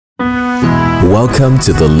Welcome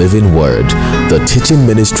to the Living Word, the teaching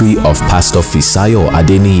ministry of Pastor Fisayo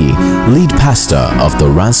Adeniyi, lead pastor of the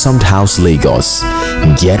Ransomed House, Lagos.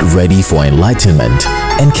 Get ready for enlightenment,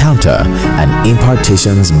 encounter, and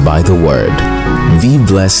impartations by the Word. Be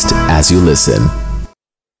blessed as you listen.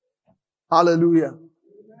 Hallelujah.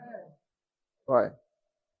 Right.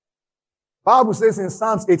 Bible says in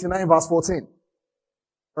Psalms 89 verse 14,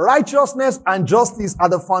 righteousness and justice are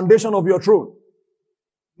the foundation of your throne.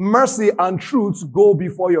 Mercy and truth go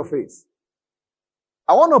before your face.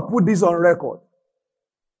 I want to put this on record,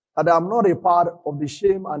 that I'm not a part of the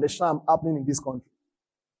shame and the sham happening in this country.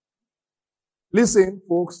 Listen,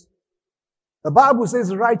 folks. The Bible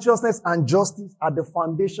says righteousness and justice are the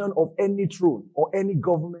foundation of any throne or any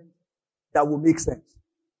government that will make sense.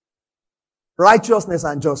 Righteousness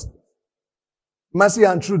and justice. Mercy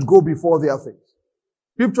and truth go before their face.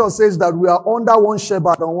 Scripture says that we are under one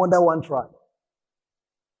shepherd and under one tribe.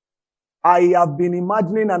 I have been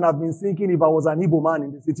imagining and I've been thinking if I was an Igbo man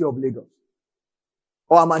in the city of Lagos,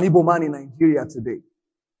 or I'm an Igbo man in Nigeria today.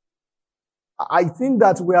 I think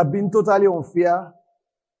that we have been totally unfair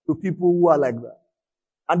to people who are like that.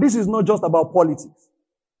 And this is not just about politics.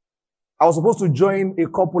 I was supposed to join a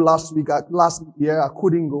couple last year. I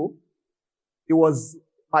couldn't go. It was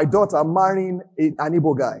my daughter marrying an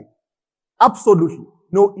Igbo guy. Absolutely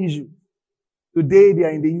no issue. Today they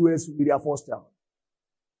are in the US with their first child.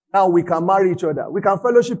 Now we can marry each other. We can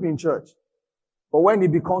fellowship in church. But when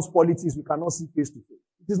it becomes politics, we cannot see face to face.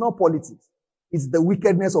 It is not politics. It's the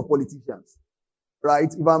wickedness of politicians.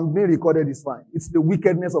 Right? If I'm being recorded, it's fine. It's the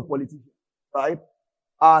wickedness of politicians. Right?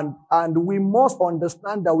 And we must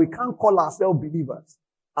understand that we can't call ourselves believers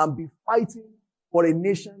and be fighting for a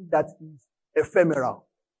nation that is ephemeral.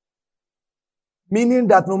 Meaning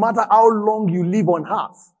that no matter how long you live on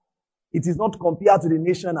earth, it is not compared to the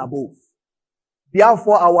nation above.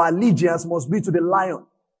 Therefore, our allegiance must be to the Lion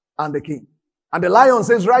and the King. And the Lion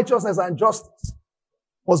says righteousness and justice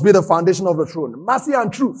must be the foundation of the throne. Mercy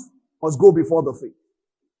and truth must go before the faith.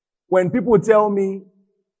 When people tell me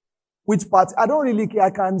which party, I don't really care.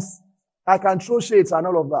 I can throw shades and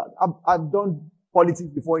all of that. I've done politics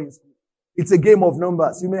before in school. It's a game of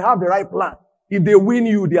numbers. You may have the right plan. If they win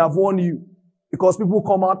you, they have won you. Because people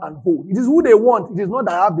come out and vote. It is who they want. It is not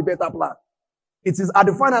that I have the better plan. It is a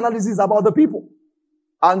defined analysis about the people.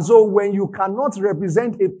 And so when you cannot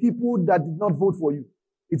represent a people that did not vote for you,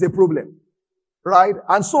 it's a problem. Right?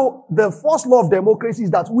 And so the first law of democracy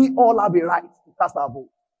is that we all have a right to cast our vote.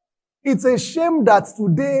 It's a shame that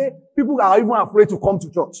today people are even afraid to come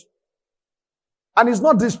to church. And it's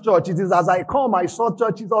not this church. It is as I come, I saw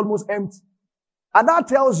church is almost empty. And that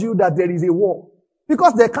tells you that there is a war.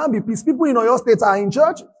 Because there can't be peace. People in Oyo State are in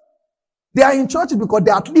churches. They are in churches because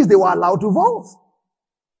at least they were allowed to vote.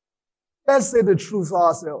 Let's say the truth to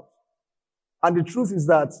ourselves. And the truth is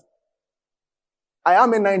that I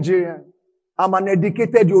am a Nigerian. I'm an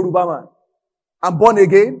educated Yoruba man. I'm born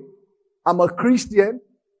again. I'm a Christian.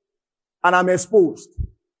 And I'm exposed.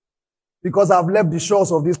 Because I've left the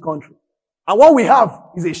shores of this country. And what we have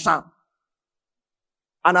is a sham.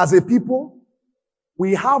 And as a people,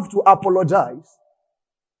 we have to apologize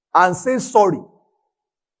and say sorry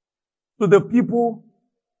to the people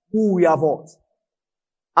who we have hurt.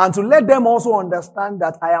 And to let them also understand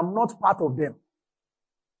that I am not part of them.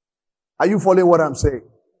 Are you following what I'm saying?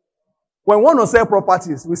 When we want to sell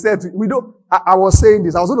properties, I was saying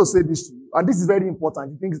this, I was going to say this to you, and this is very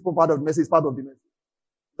important. You think it's part of the message, it's part of the message.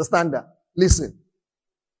 Understand that. Listen.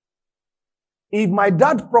 If my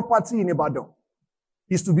dad's property in Ibadan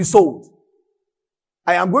is to be sold,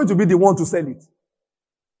 I am going to be the one to sell it.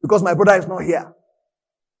 Because my brother is not here.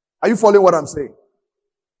 Are you following what I'm saying?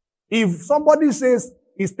 If somebody says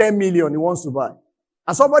it's 10 million he wants to buy,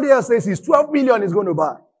 and somebody else says it's 12 million he's going to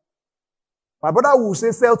buy, my brother will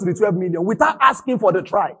say sell to the 12 million without asking for the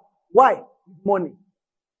try. Why? Money.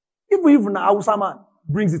 Even an Hausa man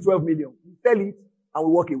brings the 12 million, we sell it and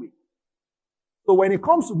we walk away. So when it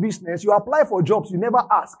comes to business, you apply for jobs, you never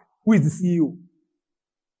ask who is the CEO.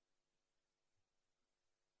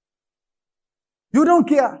 You don't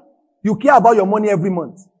care. You care about your money every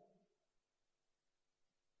month.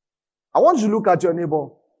 I want you to look at your neighbor,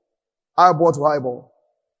 eyeball to eyeball.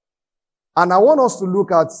 And I want us to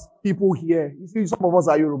look at people here. You see, some of us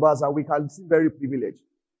are Yorubas and we can seem very privileged.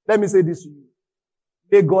 Let me say this to you.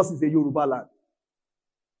 Lagos is a Yoruba land.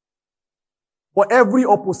 But every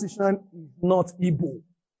opposition is not Igbo.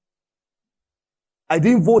 I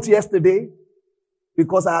didn't vote yesterday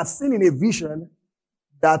because I had seen in a vision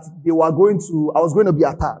that I was going to be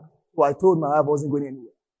attacked. So I told my wife I wasn't going anywhere.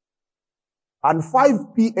 And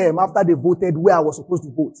 5 p.m. after they voted where I was supposed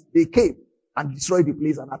to vote, they came and destroyed the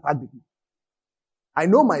place and attacked the people. I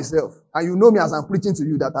know myself, and you know me as I'm preaching to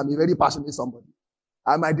you that I'm a very passionate somebody.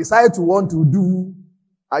 I might decide to want to do,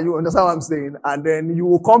 and you understand what I'm saying, and then you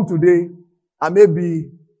will come today, and maybe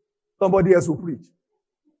somebody else will preach.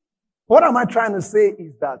 What am I trying to say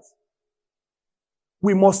is that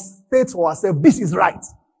we must say to ourselves, this is right.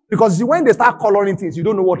 Because when they start coloring things, you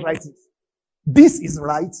don't know what right is. This is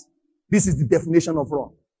right. This is the definition of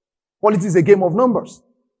wrong. Politics is a game of numbers.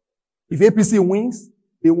 If APC wins,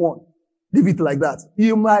 they won. Leave it like that.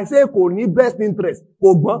 You might say, best interest.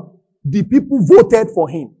 The people voted for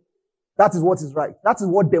him. That is what is right. That is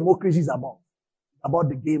what democracy is about. About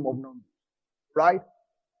the game of numbers. Right?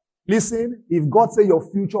 Listen, if God say your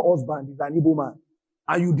future husband is an Igbo man,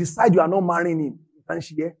 and you decide you are not marrying him,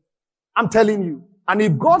 I'm telling you. And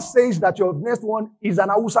if God says that your next one is an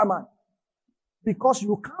Hausa man, because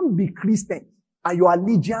you can't be Christian and your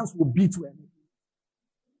allegiance will be to him.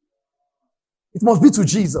 It must be to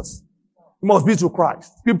Jesus. It must be to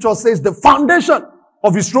Christ. Scripture says the foundation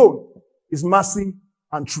of his throne is mercy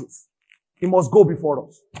and truth. He must go before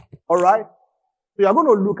us. Alright? So you're going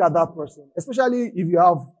to look at that person, especially if you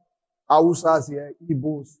have Hausas here,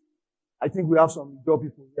 Igbos. I think we have some Igbo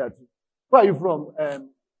people here too. Where are you from?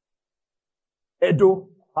 Edo.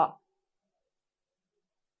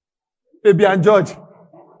 Baby and George.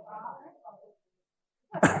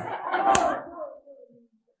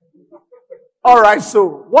 Alright, so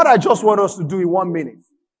what I just want us to do in 1 minute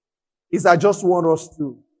is I just want us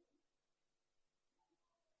to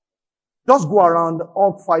just go around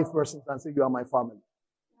all 5 persons and say, you are my family.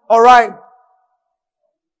 Alright.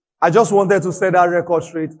 I just wanted to set that record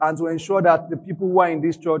straight and to ensure that the people who are in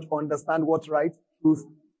this church understand what right, truth,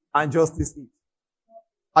 and justice is.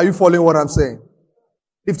 Are you following what I'm saying?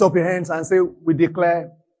 Lift up your hands and say, we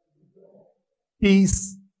declare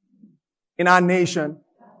peace in our nation,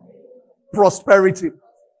 prosperity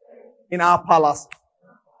in our palace.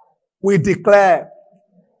 We declare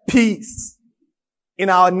peace in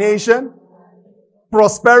our nation,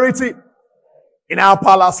 prosperity in our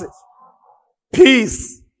palaces.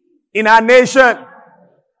 Peace in our nation,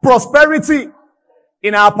 prosperity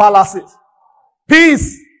in our palaces.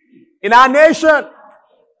 Peace in our nation,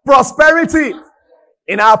 prosperity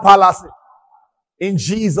in our palaces. In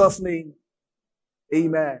Jesus' name,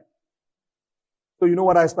 amen. So you know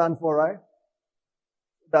what I stand for, right?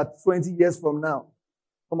 That 20 years from now,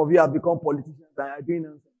 some of you have become politicians and are doing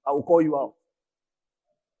nonsense. I will call you out.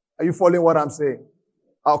 Are you following what I'm saying?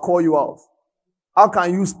 I'll call you out. How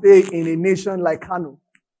can you stay in a nation like Kano,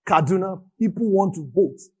 Kaduna? People want to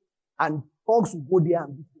vote and folks will go there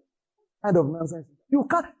and beat them. Kind of nonsense. You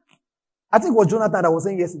can't. I think what Jonathan was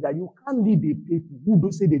saying yesterday, that you can't lead the people who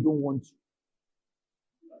don't say they don't want you.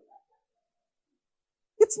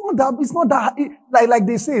 It's not that, like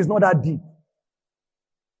they say, it's not that deep.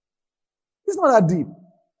 It's not that deep.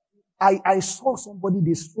 I saw somebody,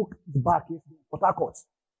 they struck his back in Port Harcourt.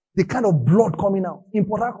 The kind of blood coming out in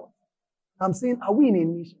Port Harcourt. I'm saying, are we in a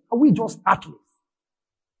nation? Are we just athletes?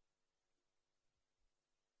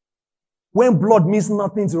 When blood means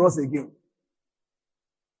nothing to us again.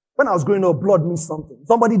 When I was growing up, blood means something.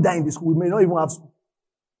 Somebody died in the school, we may not even have school.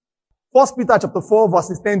 1 Peter chapter 4,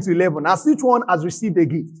 verses 10 to 11. As each one has received a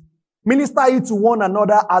gift, minister it to one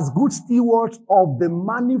another as good stewards of the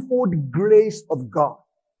manifold grace of God.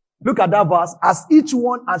 Look at that verse. As each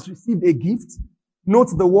one has received a gift, note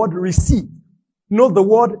the word receive. Note the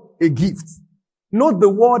word a gift. Note the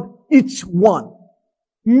word each one.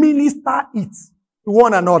 Minister it to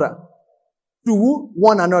one another. To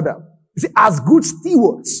one another. You see, as good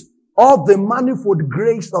stewards of the manifold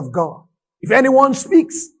grace of God. If anyone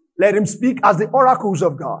speaks, let him speak as the oracles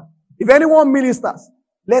of God. If anyone ministers,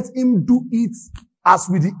 let him do it as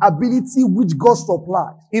with the ability which God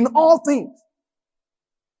supplies in all things.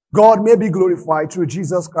 God may be glorified through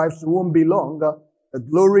Jesus Christ, to whom belong the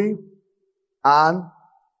glory and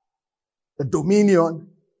the dominion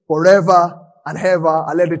forever and ever.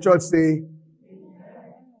 And let the church say,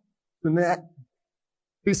 tonight,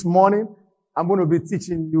 this morning, I'm going to be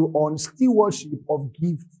teaching you on stewardship of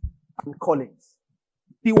gifts and callings.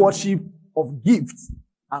 Stewardship of gifts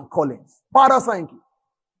and callings. Father, thank you.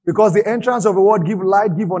 Because the entrance of the word give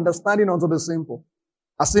light, give understanding unto the simple.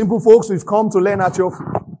 As simple folks, we've come to learn at your feet.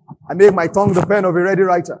 I make my tongue the pen of a ready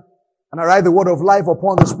writer, and I write the word of life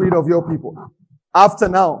upon the spirit of your people. After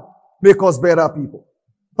now, make us better people.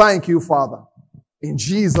 Thank you, Father. In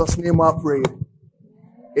Jesus' name I pray.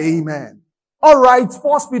 Amen. All right,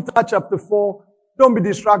 1 Peter chapter 4. Don't be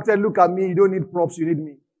distracted. Look at me. You don't need props. You need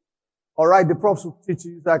me. All right, the props will teach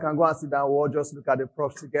you so I can go and sit down. We'll just look at the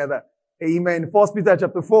props together. Amen. 1 Peter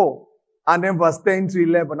chapter 4 and then verse 10 to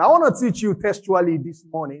 11. I want to teach you textually this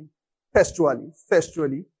morning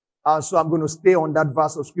textually. So I'm going to stay on that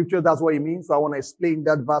verse of scripture. That's what it means. So I want to explain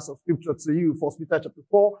that verse of scripture to you. 1 Peter chapter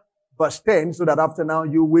 4, verse 10, so that after now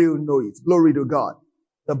you will know it. Glory to God.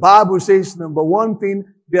 The Bible says, number one thing,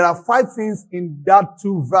 there are 5 things in that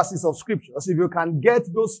 2 verses of scripture. So if you can get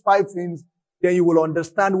those 5 things, then you will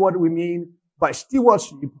understand what we mean by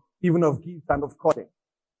stewardship, even of gift and of calling.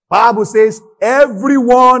 Bible says,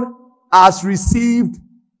 everyone has received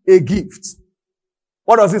a gift.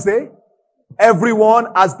 What does it say?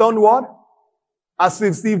 Everyone has done what? Has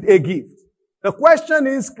received a gift. The question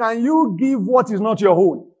is, can you give what is not your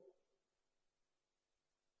own?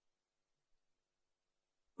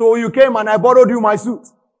 So you came and I borrowed you my suit.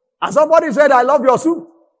 And somebody said, I love your suit.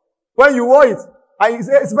 When you wore it, I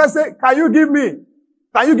say, can you give me?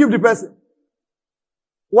 Can you give the person?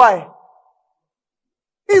 Why?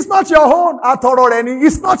 It's not your own.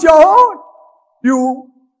 It's not your own.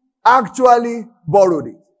 You actually borrowed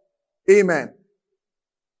it. Amen.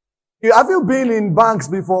 Have you been in banks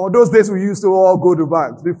before? Those days we used to all go to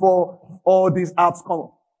banks before all these apps come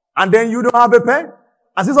up. And then you don't have a pen.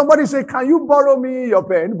 And see somebody say, can you borrow me your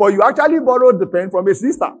pen? But you actually borrowed the pen from a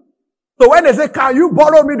sister. So when they say, can you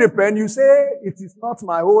borrow me the pen? You say, it is not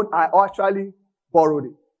my own. I actually borrowed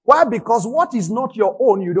it. Why? Because what is not your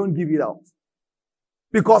own, you don't give it out.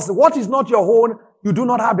 Because what is not your own, you do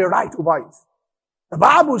not have the right over it. The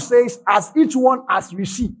Bible says, as each one has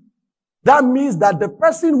received. That means that the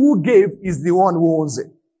person who gave is the one who owns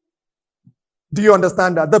it. Do you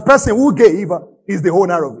understand that? The person who gave is the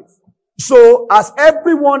owner of it. So, as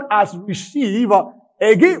everyone has received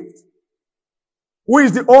a gift, who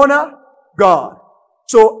is the owner? God.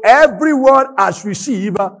 So, everyone has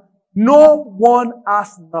received, no one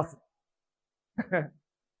has nothing.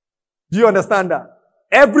 Do you understand that?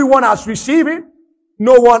 Everyone has received it,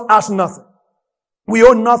 no one has nothing. We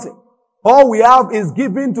own nothing. All we have is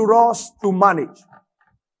given to us to manage.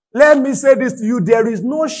 Let me say this to you. There is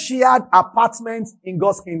no shared apartment in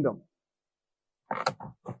God's kingdom.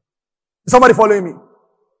 Somebody following me?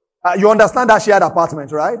 You understand that shared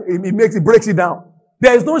apartment, right? It breaks it down.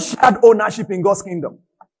 There is no shared ownership in God's kingdom.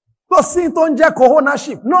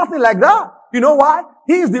 Ownership, nothing like that. You know why?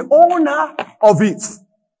 He is the owner of it.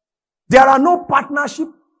 There are no partnership,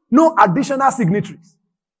 no additional signatories.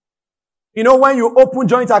 You know when you open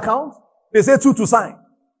joint accounts, they say 2 to sign.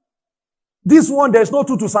 This one, there's no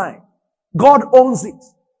 2 to sign. God owns it.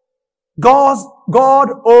 God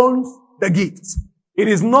owns the gift. It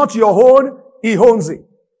is not your own, He owns it.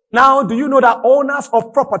 Now, do you know that owners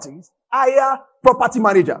of properties hire property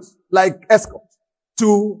managers like escorts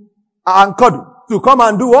to come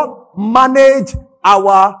and do what? Manage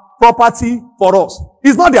our property for us.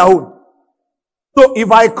 It's not their own. So if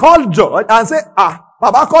I call George and say,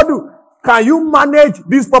 Baba Kodu, can you manage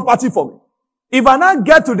this property for me? If I now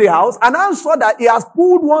get to the house and I saw that he has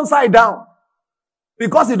pulled one side down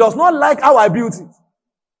because he does not like how I built it.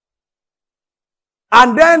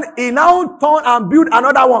 And then he now turn and build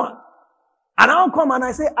another one. And I'll come and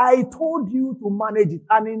I say, I told you to manage it.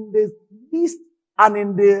 And in the list and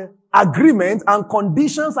in the agreement and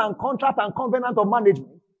conditions and contract and covenant of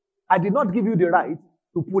management, I did not give you the right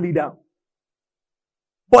to pull it down.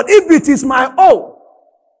 But if it is my own,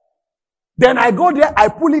 then I go there, I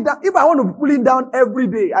pull it down. If I want to pull it down every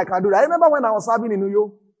day, I can do that. I remember when I was serving in New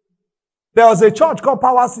York, there was a church called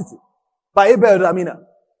Power City by Abel Ramina.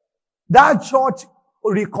 That church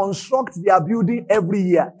reconstructs their building every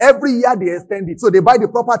year. Every year they extend it. So they buy the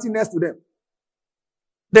property next to them.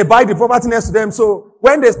 So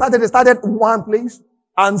when they started one place.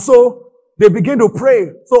 And so they begin to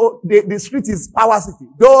pray. So the street is Power City.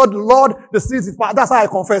 Lord, the street is power. That's how I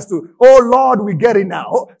confess to. Oh Lord, we get it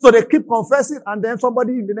now. So they keep confessing, and then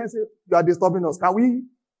somebody in the next say, you are disturbing us. Can we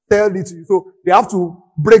tell it to you? So they have to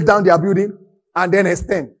break down their building and then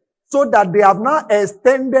extend. So that they have now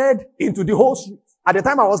extended into the whole street. At the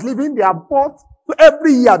time I was living, they have bought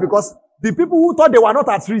every year, because the people who thought they were not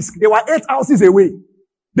at risk, they were 8 houses away.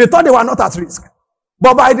 They thought they were not at risk.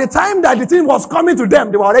 But by the time that the thing was coming to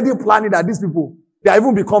them, they were already planning that these people, they have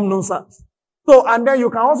even become nonsense. So, and then you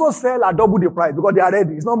can also sell at double the price because they are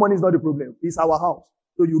ready. It's not money, it's not the problem. It's our house.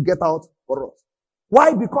 So you get out for us.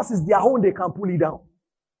 Why? Because it's their own, they can pull it down.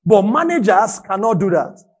 But managers cannot do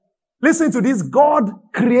that. Listen to this. God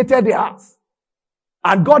created the house.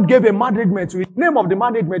 And God gave a management to it. The name of the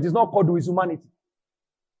management is not called with humanity.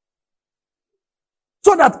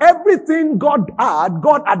 So that everything God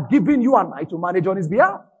had given you and I to manage on His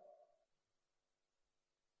behalf.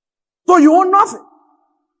 So you own nothing.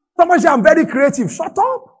 Somebody say, I'm very creative. Shut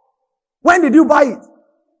up. When did you buy it?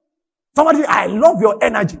 Somebody say, I love your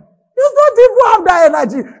energy. You don't even have that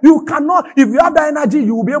energy. You cannot, if you have that energy,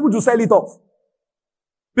 you will be able to sell it off.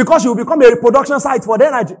 Because you will become a production site for the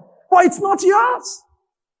energy. But it's not yours.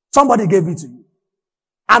 Somebody gave it to you.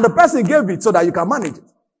 And the person gave it so that you can manage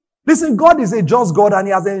it. Listen, God is a just God, and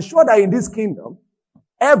He has ensured that in this kingdom,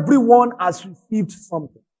 everyone has received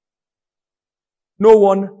something. No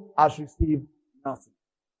one has received nothing.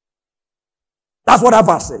 That's what that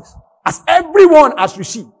verse says. As everyone has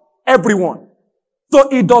received. Everyone. So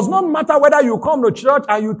it does not matter whether you come to church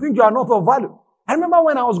and you think you are not of value. I remember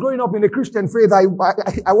when I was growing up in the Christian faith, I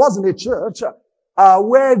was in a church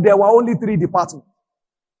where there were only 3 departments.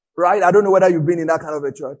 Right? I don't know whether you've been in that kind of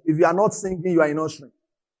a church. If you are not singing, you are in ushering.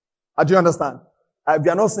 Do you understand? If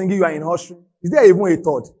you are not singing, you are in ushering. Is there even a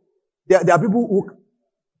third? There are people who...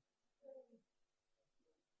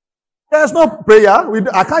 There's no prayer.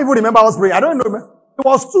 I can't even remember what's prayer. I don't know. It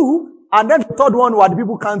was 2, and then the third one were the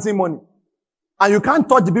people counting money. And you can't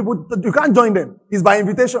touch the people, you can't join them. It's by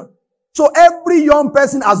invitation. So every young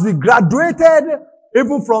person, as we graduated,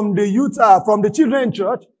 even from the youth, from the children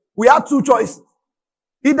church, we had 2 choices.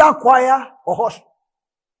 Either choir or hush.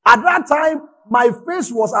 At that time, my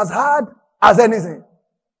face was as hard as anything.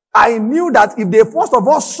 I knew that if they first of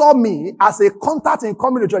all saw me as a contact in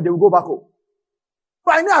coming to church, they would go back home.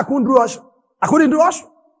 So I knew I couldn't do usher. I couldn't do usher.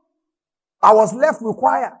 I was left with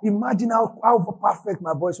choir. Imagine how perfect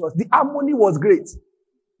my voice was. The harmony was great.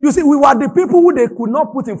 You see, we were the people who they could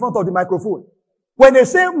not put in front of the microphone. When they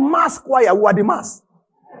say mass choir, we are the mass.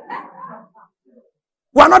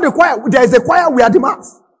 We are not the choir. There is a choir, we are the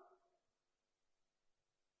mass.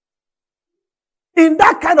 In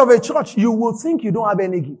that kind of a church, you will think you don't have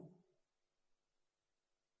any gift.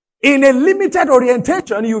 In a limited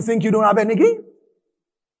orientation, you think you don't have any gift.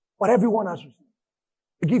 But everyone has received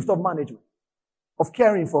the gift of management, of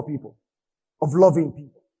caring for people, of loving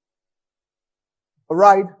people.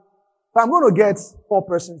 Alright? So I'm going to get 4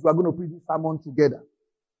 persons who are going to preach this sermon together.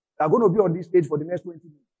 They are going to be on this stage for the next 20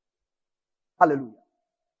 minutes. Hallelujah.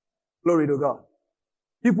 Glory to God.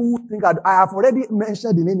 People who think I have already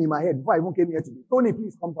mentioned the name in my head before I even came here today. Tony,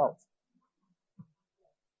 please come out.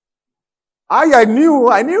 I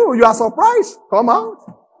knew. You are surprised. Come out.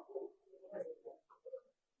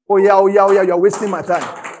 Oh yeah, you're wasting my time.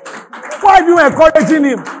 Why are you encouraging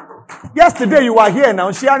him? Yesterday you were here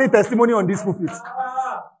now sharing testimony on this pulpit.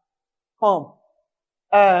 Come.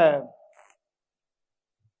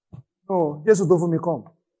 No, Jesus don't for me, come.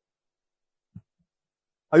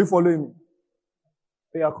 Are you following me?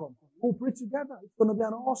 Yeah, come. We'll pray together. It's going to be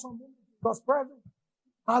an awesome moment. God's presence.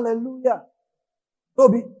 Hallelujah.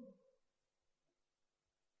 Toby.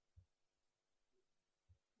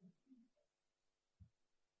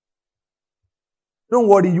 Don't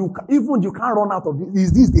worry, you can't run out of this.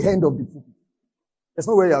 Is this the end of the pulpit? There's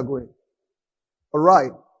no where you are going.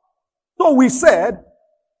 Alright. So we said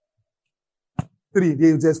 3.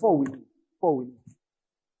 There's 4 willing. 4 willing.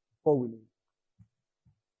 4 willing.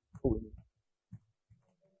 4 willing.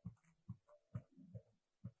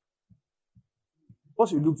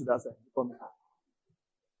 Once you look to that side, come.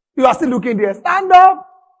 You are still looking there. Stand up.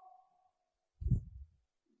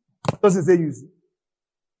 Doesn't say you see.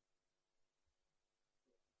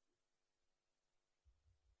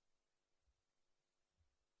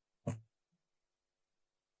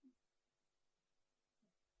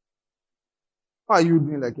 How are you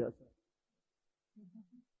doing like yourself?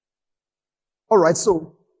 Alright,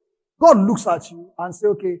 so God looks at you and says,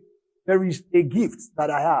 okay, there is a gift that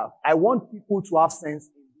I have. I want people to have sense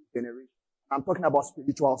in this generation. I'm talking about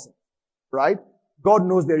spiritual sense, right? God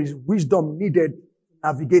knows there is wisdom needed to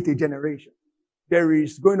navigate a generation. There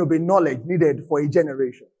is going to be knowledge needed for a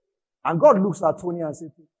generation. And God looks at Tony and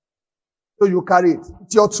says, so you carry it.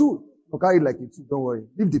 It's your tool. You carry it like a tool. Don't worry.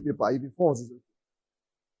 Leave the paper. If it falls, it's okay.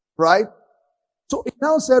 Right? So he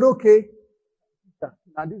now said, okay,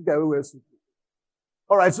 now this guy will wear suit.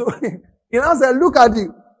 Alright, so he now said, look at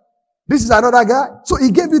you. This is another guy. So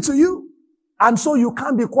he gave it to you. And so you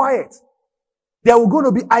can't be quiet. There are going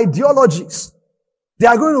to be ideologies. There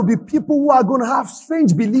are going to be people who are going to have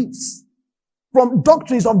strange beliefs from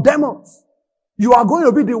doctrines of demons. You are going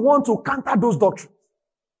to be the one to counter those doctrines.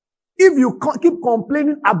 If you keep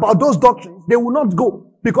complaining about those doctrines, they will not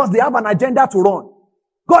go because they have an agenda to run.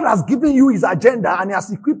 God has given you his agenda and he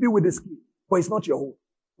has equipped you with the skill, but it's not your own.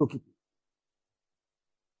 So keep it.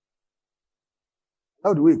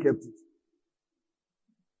 How do we keep it?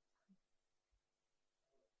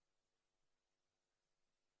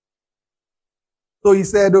 So he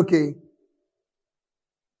said, okay,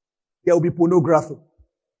 there will be pornography.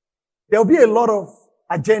 There will be a lot of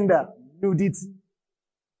agenda, nudity,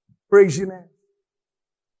 craziness.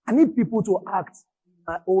 I need people to act in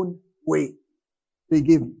my own way they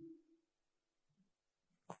gave you.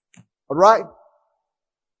 Alright?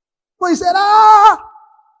 So he said,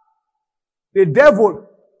 the devil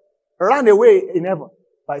ran away in heaven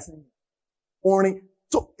by singing.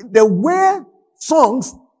 So the way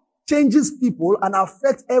songs changes people and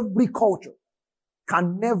affects every culture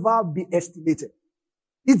can never be estimated.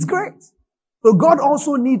 It's great. So God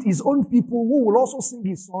also needs his own people who will also sing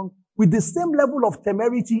his song with the same level of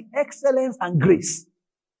temerity, excellence, and grace.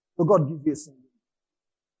 So God gives you a singing.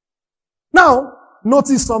 Now,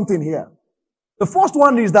 notice something here. The first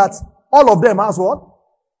one is that all of them has what?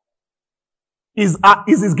 Is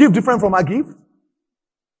his gift different from our gift?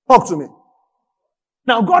 Talk to me.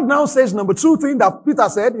 Now, God now says number 2 thing that Peter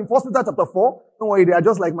said in 1 Peter chapter 4. Don't worry, they are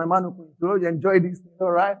just like my man who you enjoy this thing,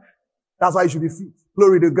 alright? That's why you should be fit.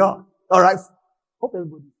 Glory to God. Alright? Hope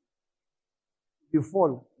everybody. You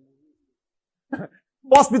follow.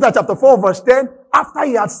 1 Peter chapter 4 verse 10, after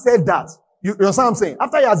he had said that, you understand what I'm saying?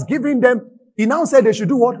 After he has given them, he now said they should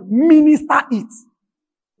do what? Minister it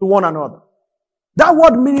to one another. That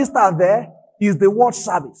word minister there is the word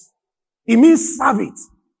service. It means serve it.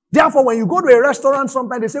 Therefore, when you go to a restaurant,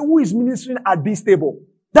 sometimes they say, who is ministering at this table?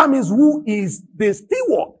 That means who is the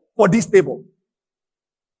steward for this table.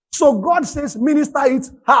 So God says, minister it.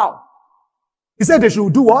 How? He said they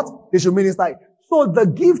should do what? They should minister it. So the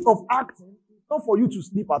gift of acting is not for you to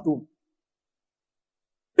sleep at home.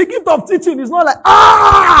 The gift of teaching is not like,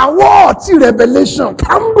 what? Revelation.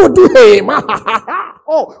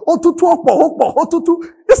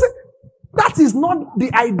 That is not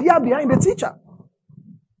the idea behind the teacher.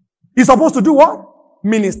 He's supposed to do what?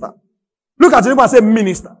 Minister. Look at your neighbor and say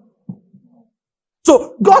minister.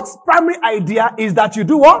 So God's primary idea is that you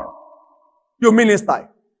do what? You minister.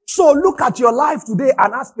 So look at your life today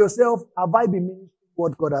and ask yourself, have I been ministering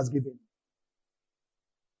what God has given?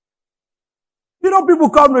 You know, people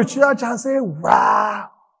come to church and say, wow,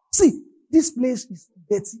 see, this place is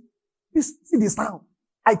dirty. See the sound.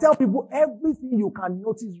 I tell people, everything you can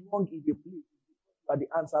notice wrong in the place is the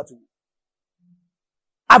answer to it.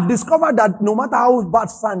 I've discovered that no matter how bad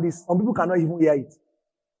sound is, some people cannot even hear it.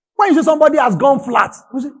 When you see somebody has gone flat,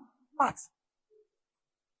 you say, flat.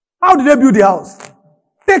 How did they build the house?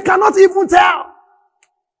 They cannot even tell.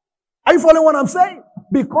 Are you following what I'm saying?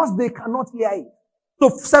 Because they cannot hear it. So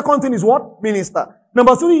second thing is what? Minister.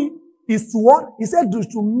 Number 3 is to what? He said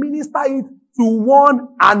to minister it to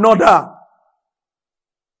one another.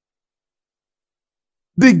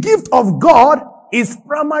 The gift of God is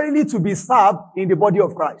primarily to be served in the body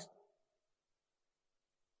of Christ.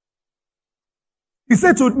 He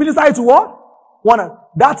said to minister it to what? One.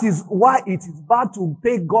 That is why it is bad to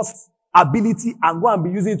take God's ability and go and be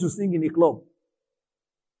using it to sing in a club.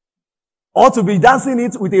 Or to be dancing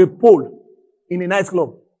it with a pole in a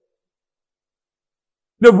nightclub.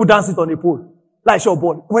 No people dance it on a pole. Like your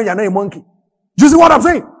ball when you're not a monkey. Do you see what I'm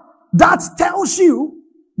saying? That tells you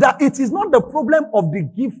that it is not the problem of the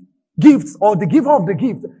gifts or the giver of the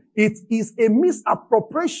gift. It is a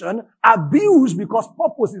misappropriation, abuse because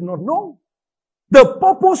purpose is not known. The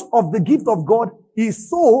purpose of the gift of God is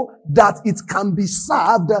so that it can be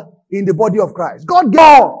served in the body of Christ. God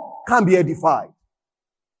can be edified.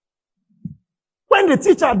 When the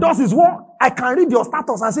teacher does his work, I can read your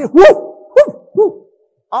status and say, whoo.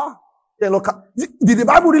 Did the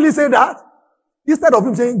Bible really say that? Instead of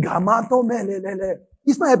him saying, Gamato melelele.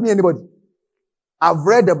 It's not helping anybody. I've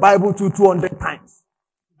read the Bible 200 times.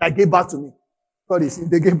 They gave back to me. Sorry, see,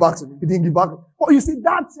 they gave back to me. They didn't give back. Oh, you see,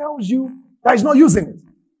 that tells you that he's not using it.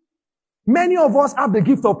 Many of us have the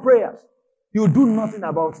gift of prayers. You do nothing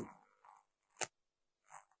about it.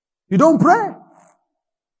 You don't pray.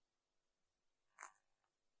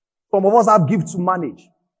 Some of us have gifts to manage,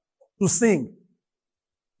 to sing,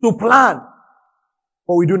 to plan,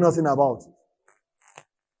 but we do nothing about it.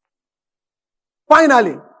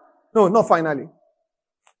 Finally, no, not finally.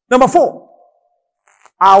 Number 4,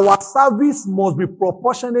 our service must be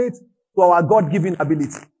proportionate to our God-given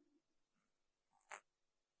ability.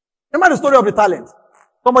 Remember the story of the talent?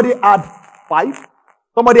 Somebody had 5,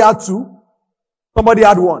 somebody had 2, somebody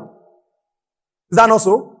had 1. Is that not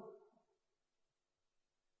so?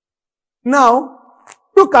 Now,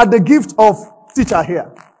 look at the gift of teacher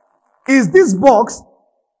here. Is this box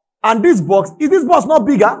and this box, is this box not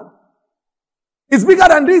bigger? It's bigger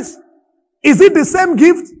than this. Is it the same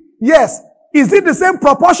gift? Yes. Is it the same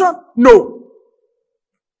proportion? No.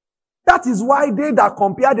 That is why they that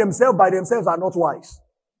compare themselves by themselves are not wise.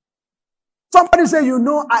 Somebody say,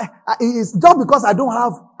 it's just because I don't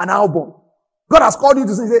have an album. God has called you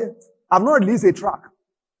to say, I've not released a track.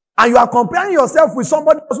 And you are comparing yourself with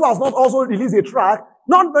somebody else who has not also released a track.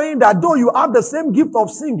 not knowing that though you have the same gift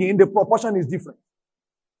of singing, the proportion is different.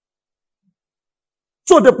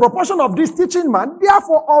 So the proportion of this teaching man,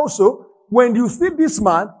 therefore also, when you see this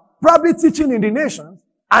man probably teaching in the nations,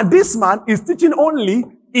 and this man is teaching only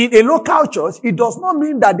in a local church, it does not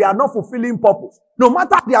mean that they are not fulfilling purpose. No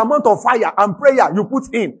matter the amount of fire and prayer you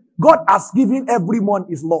put in, God has given everyone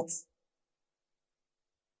his lot.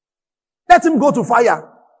 Let him go to fire.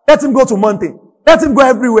 Let him go to mountain. Let him go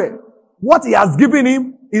everywhere. What he has given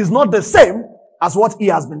him is not the same as what he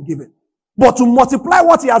has been given. But to multiply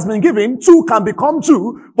what he has been given, 2 can become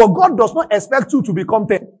 2, but God does not expect 2 to become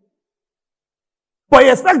 10. But he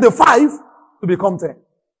expects the 5 to become 10.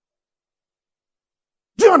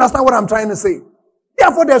 Do you understand what I'm trying to say?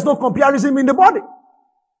 Therefore, there's no comparison in the body.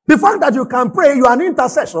 The fact that you can pray, you are an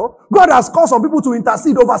intercessor. God has called some people to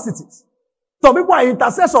intercede over cities. Some people are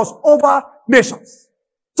intercessors over nations.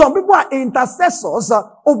 Some people are intercessors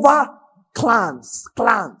over clans.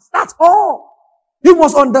 That's all. You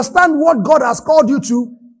must understand what God has called you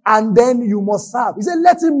to, and then you must serve. He said,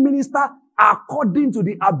 let him minister according to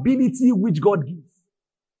the ability which God gives.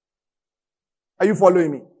 Are you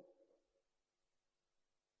following me?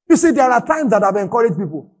 You see, there are times that I've encouraged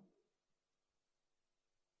people.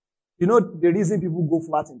 You know the reason people go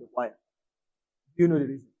flat in the choir? You know the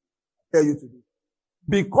reason? I'll tell you today.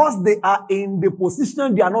 Because they are in the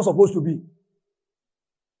position they are not supposed to be.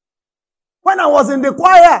 When I was in the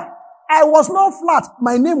choir, I was not flat.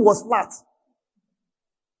 My name was flat.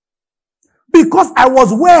 Because I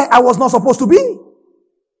was where I was not supposed to be.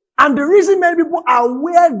 And the reason many people are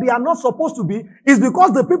where they are not supposed to be is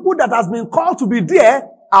because the people that has been called to be there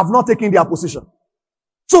have not taken their position.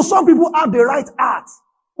 So some people have the right heart.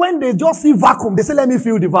 When they just see vacuum, they say, let me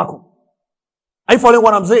fill the vacuum. Are you following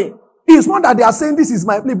what I'm saying? It's not that they are saying this is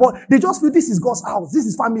my place, but they just feel this is God's house. This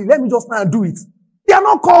is family. Let me just try and do it. They are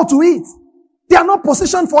not called to it. They are not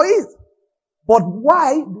positioned for it. But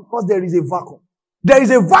why? Because there is a vacuum. There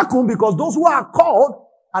is a vacuum because those who are called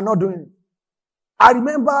are not doing it. I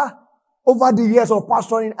remember over the years of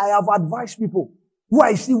pastoring, I have advised people who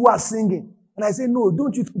I see who are singing. And I say, no,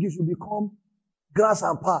 don't you think you should become grass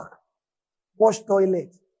and park? Wash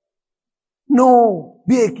toilet. No,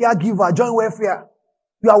 be a caregiver, join welfare.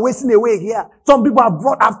 You are wasting away here. Some people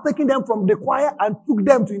have taken them from the choir and took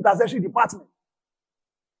them to intercessory department.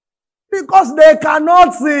 Because they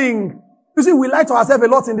cannot sing. You see, we lie to ourselves a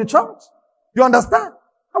lot in the church. You understand?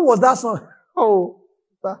 How was that song? Oh,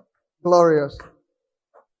 glorious.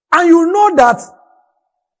 And you know that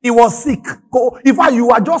he was sick. In fact, you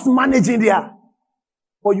are just managing there.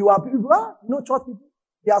 But you are people, church people.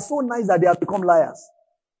 They are so nice that they have become liars.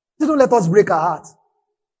 They don't let us break our heart.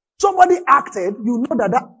 Somebody acted, you know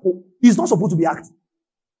that he's not supposed to be acting.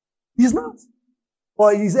 He's not.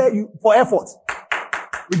 But he said, for effort.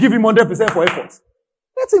 You give him 100% for effort.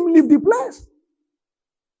 Let him leave the place.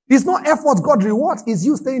 It's not effort God rewards. It's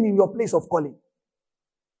you staying in your place of calling.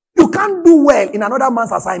 You can't do well in another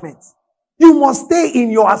man's assignment. You must stay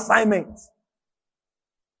in your assignment.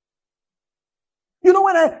 You know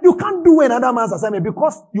you can't do well in another man's assignment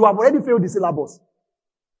because you have already failed the syllabus.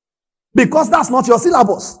 Because that's not your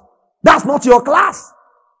syllabus. That's not your class.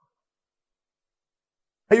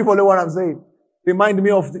 Are you following what I'm saying? Remind me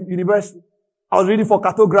of the university. I was reading for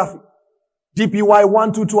cartography. GPY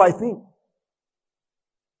 122, I think.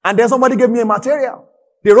 And then somebody gave me a material.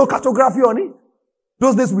 They wrote cartography on it.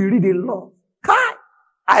 Those days we read a lot.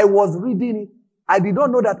 I was reading it. I did not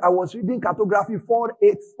know that I was reading cartography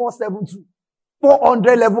 472.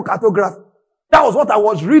 400 level cartography. That was what I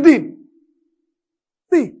was reading.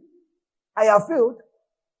 See, I have failed.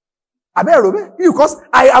 Because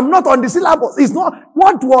I am not on the syllabus. It's not,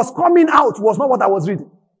 what was coming out was not what I was reading.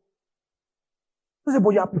 You say, but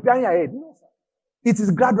you are preparing your head. No, sir. It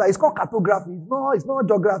is gradual. It's called cartography. It's not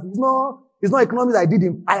geography. It's not economics I did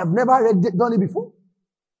in. I have never done it before.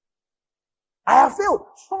 I have failed.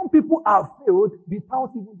 Some people have failed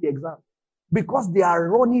without even the exam. Because they are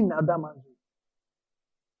running at that man.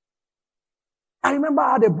 I remember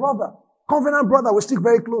I had a brother, covenant brother, we stick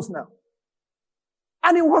very close now.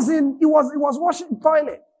 And he was washing the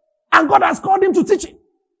toilet. And God has called him to teach it.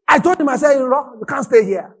 I told him, I said, you can't stay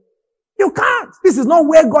here. You can't. This is not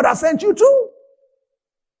where God has sent you to.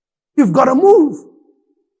 You've got to move.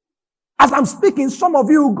 As I'm speaking, some of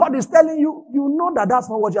you, God is telling you, you know that that's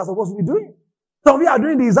not what you're supposed to be doing. Some of you are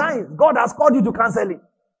doing design. God has called you to counseling.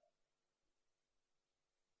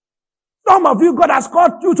 Some of you, God has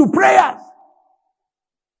called you to prayers.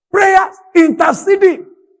 Prayers, interceding.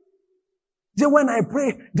 See, when I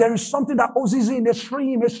pray, there is something that oozes in a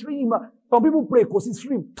stream. Some people pray because it's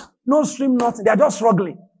stream. No stream, nothing. They are just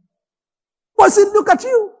struggling. But see, look at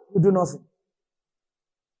you. You do nothing.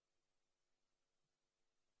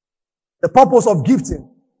 The purpose of gifting.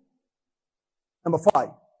 Number 5,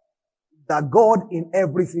 that God in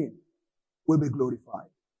everything will be glorified.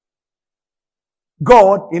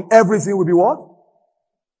 God in everything will be what?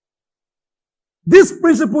 This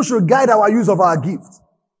principle should guide our use of our gift.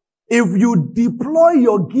 If you deploy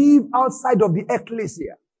your gift outside of the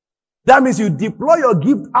ecclesia, that means you deploy your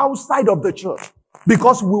gift outside of the church,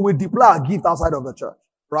 because we will deploy our gift outside of the church,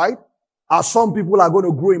 right? As some people are going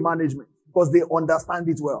to grow in management because they understand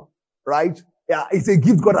it well, right? Yeah, it's a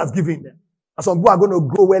gift God has given them. And some people are going to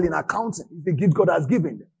grow well in accounting. It's a gift God has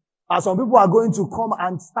given them. And some people are going to come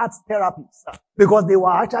and start therapies because they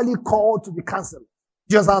were actually called to be counselors.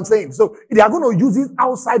 Do you understand what I'm saying? So they are going to use it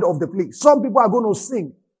outside of the place. Some people are going to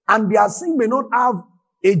sing, and their sing may not have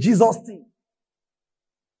a Jesus theme.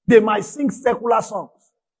 They might sing secular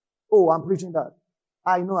songs. Oh, I'm preaching that.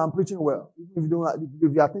 I know I'm preaching well. If you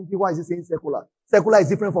are thinking, why is he saying secular? Secular is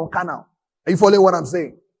different from carnal. Are you following what I'm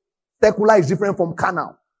saying? Secular is different from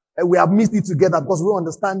carnal. And we have mixed it together because we don't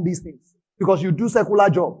understand these things. Because you do secular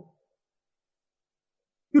job.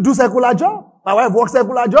 You do secular job. My wife works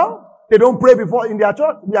secular job. They don't pray before in their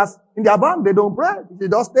church, in their band. They don't pray. They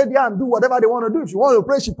just stay there and do whatever they want to do. If she wants to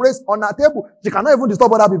pray, she prays on her table. She cannot even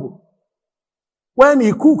disturb other people. When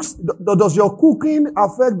he cooks, does your cooking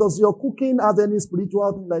have any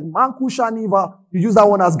spiritual thing? Like manku shaniva, you use that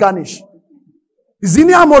one as garnish.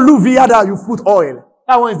 Zinia moluviada, you put oil.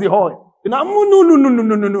 That one is the oil. You know,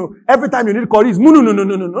 no. Every time you need curry,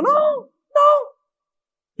 no.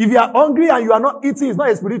 If you are hungry and you are not eating, it's not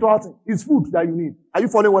a spiritual thing. It's food that you need. Are you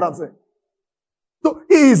following what I'm saying? So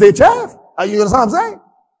he is a chef. Are you understand what I'm saying?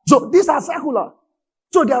 So these are secular.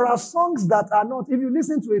 So there are songs that are not, if you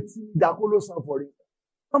listen to a Tim Dakolo song for it,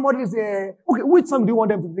 somebody say, okay, which song do you want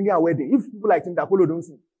them to sing at a wedding? If people like Tim Dakolo don't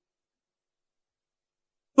sing.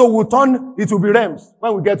 So we'll turn, it will be Rams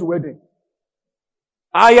when we get to wedding.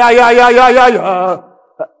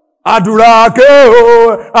 Adurake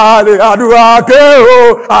o, adurake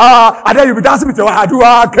o, and then you'll be dancing with your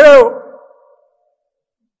adurake o.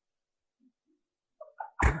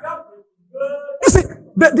 You see,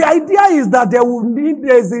 the idea is that there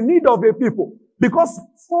is a need of a people. Because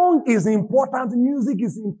song is important, music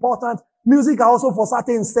is important, music are also for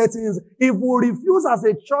certain settings. If we refuse as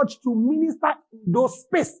a church to minister in those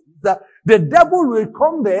spaces, the devil will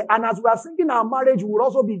come there, and as we are singing our marriage, we will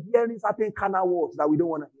also be hearing certain carnal words that we don't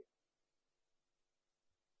want to hear.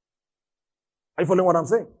 Are you following what I'm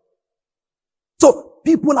saying? So,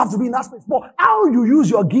 people have to be in that space. But how you use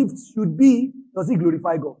your gifts should be, does it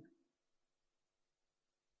glorify God?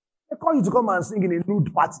 They call you to come and sing in a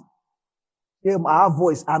nude party. Yeah, I have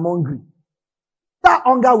voice, I'm hungry. That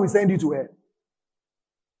hunger will send you to hell.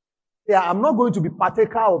 Yeah, I'm not going to be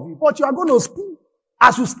partaker of it. But you are going to sleep.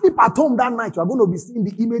 As you sleep at home that night, you are going to be seeing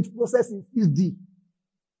the image processing 6D.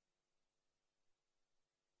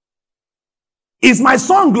 Is my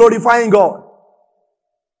song glorifying God?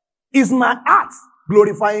 Is my art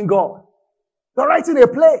glorifying God? You're writing a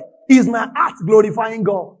play. Is my art glorifying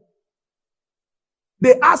God?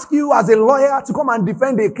 They ask you as a lawyer to come and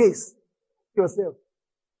defend a case. Yourself.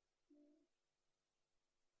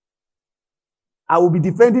 I will be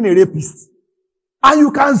defending a rapist. And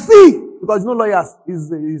you can see, because no lawyers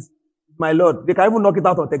is my Lord. They can even knock it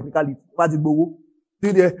out on technicality.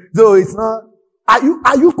 So it's not, are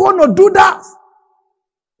you going to do that?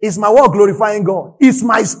 Is my word glorifying God? Is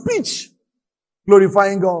my speech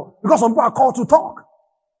glorifying God? Because some people are called to talk.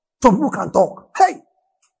 Some people can talk. Hey!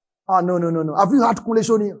 No. Have you had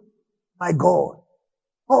collation here? My God.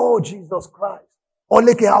 Oh, Jesus Christ.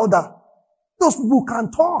 Oleke Alda. Those people can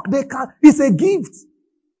talk. They can. It's a gift.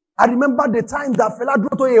 I remember the time that Fela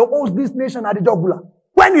Drotoye owns this nation at the jugular.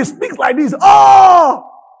 When he speaks like this, oh!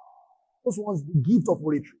 Those ones, the gift of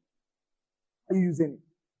oratory. Are you using it?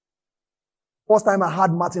 First time I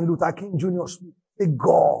heard Martin Luther King Jr. speak. Say,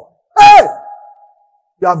 God. Hey!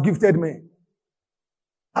 You have gifted me.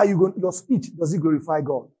 How you going? Your speech, does it glorify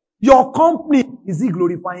God? Your company, is it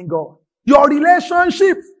glorifying God? Your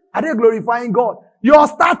relationships, are they glorifying God? Your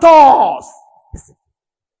status,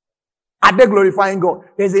 are they glorifying God?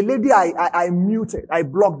 There's a lady I muted, I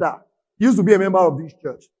blocked her. She used to be a member of this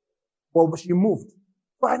church, but she moved.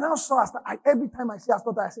 So I now saw her, every time I see her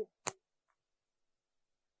status, I say,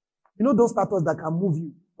 you know those status that can move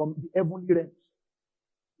you from the heavenly realm,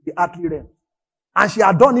 the earthly realm. And she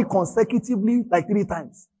had done it consecutively like 3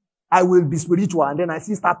 times. I will be spiritual, and then I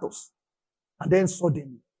see status. And then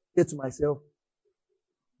suddenly, I say to myself,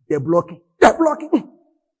 they're blocking. They're blocking.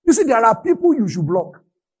 You see, there are people you should block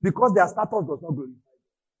because their status does not glorify you.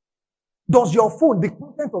 Does your phone, the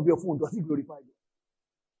content of your phone, does it glorify you?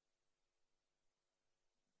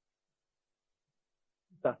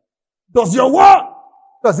 Does your word,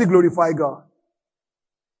 does it glorify God?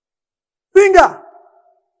 Finger,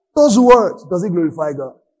 those words, does it glorify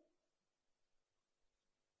God?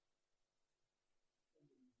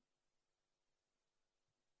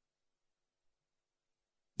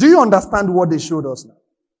 Do you understand what they showed us now?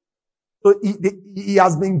 So he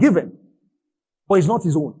has been given, but it's not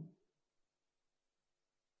his own.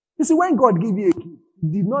 You see, when God gave you a key, he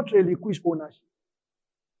did not relinquish ownership.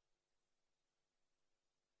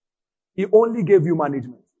 He only gave you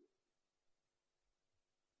management.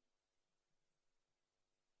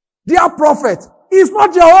 Dear prophet, it's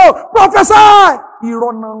not your own. Prophesy!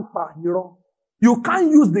 You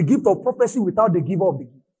can't use the gift of prophecy without the giver of the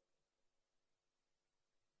gift.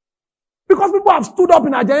 Because people have stood up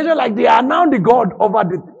in our generation like they are now the God over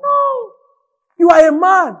the thing. No! You are a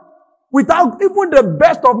man. Without even the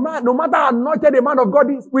best of man, no matter how anointed a man of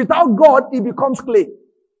God is, without God, he becomes clay.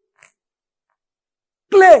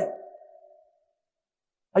 Clay.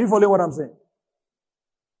 Are you following what I'm saying?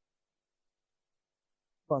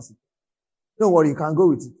 Don't worry, you can go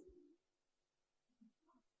with it.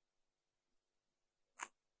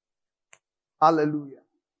 Hallelujah.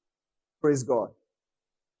 Praise God.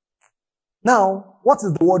 Now, what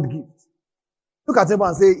is the word gift? Look at him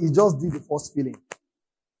and say, he just did the first filling.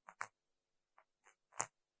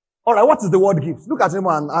 Alright, what is the word gift? Look at him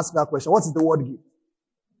and ask that question. What is the word gift?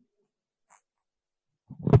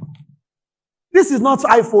 This is not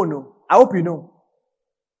iPhone, no. I hope you know.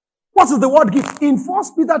 What is the word gift? In 1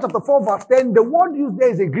 Peter chapter 4 verse 10, the word used there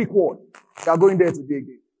is a Greek word. We are going there today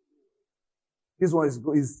again. This one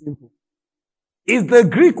is simple. It's the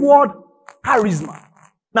Greek word charisma.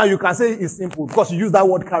 Now you can say it's simple because you use that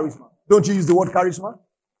word charisma. Don't you use the word charisma?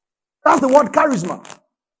 That's the word charisma.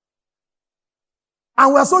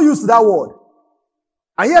 And we're so used to that word.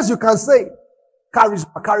 And yes, you can say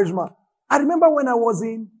charisma. I remember when I was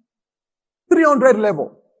in 300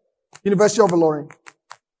 level, University of Ilorin.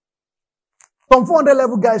 Some 400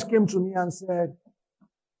 level guys came to me and said,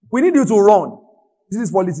 we need you to run. This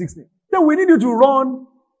is politics thing. Then we need you to run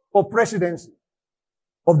for presidency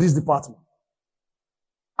of this department.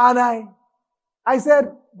 And I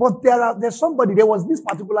said, but there's somebody, there was this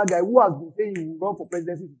particular guy who has been saying he will run for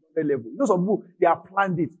presidency at 300 level. You know, some people, they have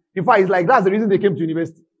planned it. In fact, it's like that's the reason they came to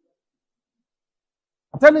university.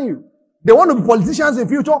 I'm telling you. They want to be politicians in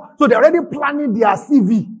future, so they're already planning their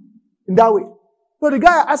CV in that way. So the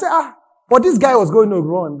guy, I said, but this guy was going to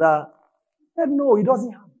run. He said, no, he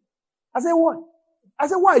doesn't have it. I said, what? I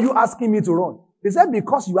said, why are you asking me to run? They said,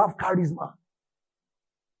 because you have charisma.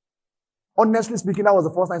 Honestly speaking, that was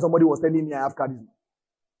the first time somebody was telling me I have charisma.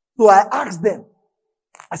 So I asked them,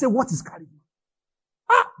 I said, what is charisma?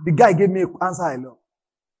 The guy gave me an answer I love.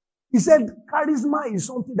 He said, charisma is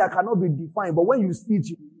something that cannot be defined, but when you see it,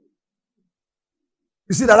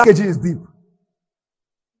 you see that packaging is deep.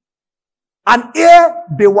 And here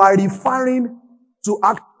they were referring to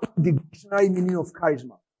actually the dictionary meaning of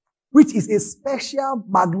charisma, which is a special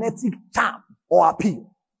magnetic charm or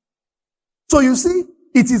appeal. So you see,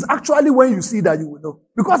 it is actually when you see that you will know.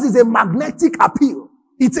 Because it's a magnetic appeal.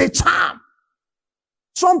 It's a charm.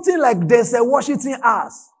 Something like there's a Washington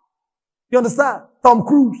ass. You understand? Tom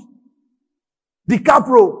Cruise.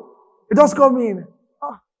 DiCaprio. It just come in.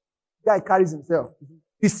 Guy carries himself.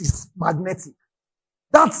 This is magnetic.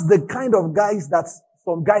 That's the kind of guys that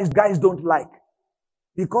some guys don't like.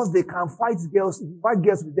 Because they can fight girls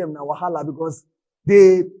with them now, wahala, because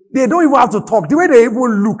they don't even have to talk. The way they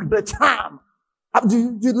even look, the charm.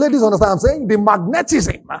 Do you ladies understand what I'm saying? The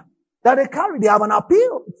magnetism that they carry, they have an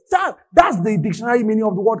appeal. That's the dictionary meaning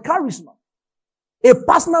of the word charisma. A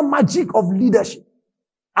personal magic of leadership,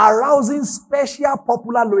 arousing special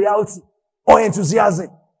popular loyalty or enthusiasm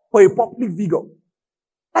for a public figure.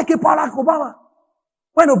 Like a Barack Obama.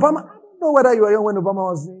 When Obama, I don't know whether you were young when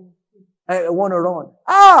Obama was saying, I want to run.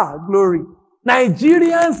 Glory.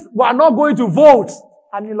 Nigerians were not going to vote.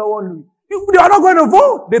 They were not going to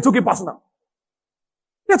vote. They took it personal.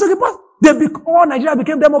 All Nigeria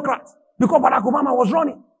became Democrats because Barack Obama was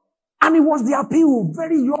running. And it was the appeal.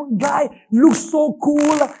 Very young guy, looks so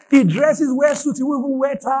cool. He dresses, wears suit, he will even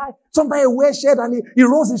wear tie. Sometimes he wears shirt and he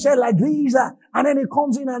rolls his shirt like this. And then he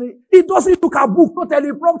comes in and he doesn't look a book, no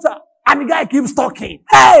teleprompter. And the guy keeps talking.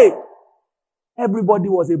 Hey! Everybody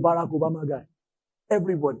was a Barack Obama guy.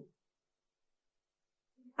 Everybody.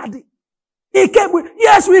 And he came with,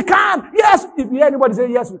 yes, we can. Yes. If you hear anybody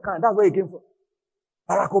say, yes, we can, that's where he came from.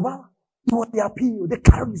 Barack Obama. He was the appeal, the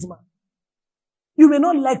charisma. You may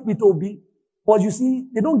not like P2B, but you see,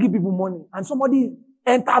 they don't give people money. And somebody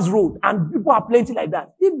enters road and people are plenty like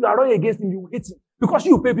that. If you are running against him, you will hate him. Because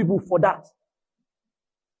you pay people for that.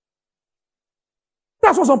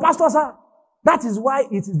 That's what some pastors are. That is why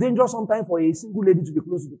it is dangerous sometimes for a single lady to be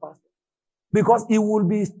close to the pastor. Because he will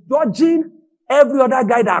be judging every other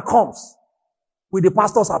guy that comes with the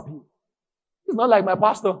pastor's appeal. It's not like my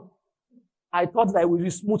pastor. I thought that he would be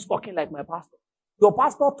smooth talking like my pastor. Your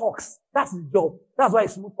pastor talks. That's his job. That's why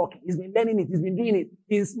he's smooth talking. He's been learning it. He's been doing it.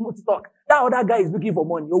 He's smooth talk. That other guy is looking for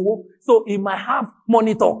money. So he might have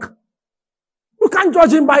money talk. You can't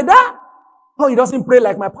judge him by that. Oh, he doesn't pray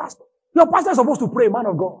like my pastor. Your pastor is supposed to pray, man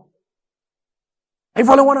of God. Are you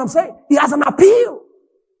following what I'm saying? He has an appeal.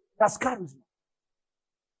 That's charisma.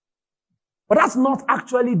 But that's not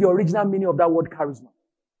actually the original meaning of that word charisma.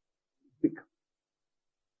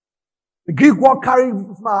 The Greek word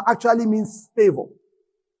charisma actually means favor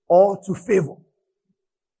or to favor.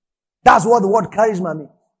 That's what the word charisma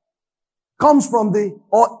means. Comes from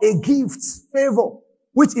or a gift, favor,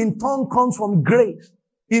 which in turn comes from grace.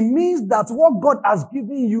 It means that what God has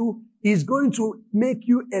given you is going to make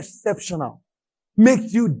you exceptional,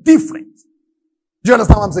 make you different. Do you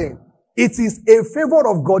understand what I'm saying? It is a favor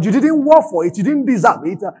of God. You didn't work for it. You didn't deserve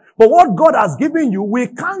it. But what God has given you will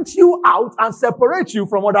count you out and separate you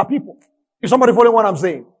from other people. Is somebody following what I'm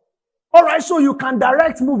saying? All right, so you can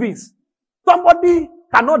direct movies. Somebody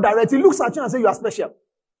cannot direct. He looks at you and says you are special.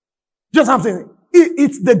 Just what I'm saying.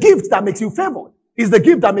 It's the gift that makes you favored. It's the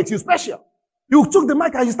gift that makes you special. You took the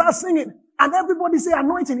mic and you start singing, and everybody say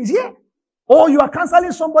anointing is here. Or you are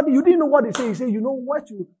canceling somebody, you didn't know what they say. You say, you know what,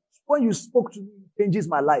 when you spoke to me, it changes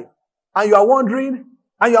my life. And you are wondering,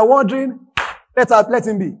 let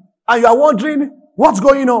him be. And you are wondering, what's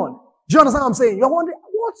going on? Do you understand what I'm saying? You're wondering,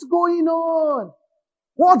 what's going on?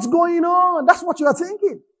 What's going on? That's what you are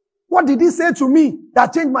thinking. What did he say to me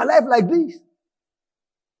that changed my life like this?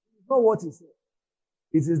 It's not what he said.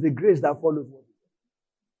 It is the grace that follows what he said.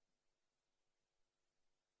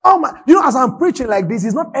 Oh my, as I'm preaching like this,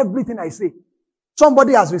 it's not everything I say.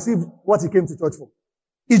 Somebody has received what he came to church for.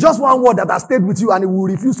 It's just one word that has stayed with you and it will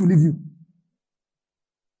refuse to leave you.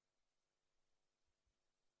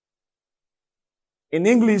 In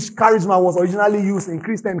English, charisma was originally used in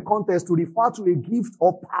Christian context to refer to a gift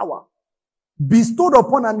or power bestowed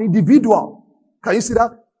upon an individual. Can you see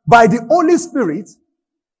that? By the Holy Spirit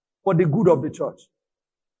for the good of the church.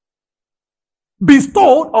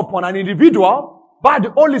 Bestowed upon an individual by the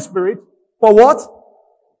Holy Spirit for what?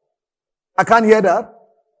 I can't hear that.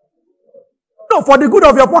 No, for the good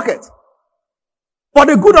of your pocket. For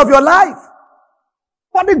the good of your life.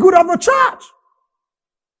 For the good of the church.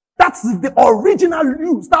 That's the original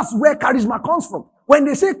use. That's where charisma comes from. When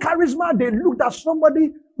they say charisma, they look at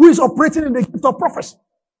somebody who is operating in the gift of prophecy.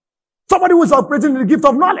 Somebody who is operating in the gift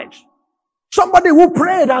of knowledge. Somebody who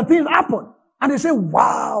prayed and things happened. And they say,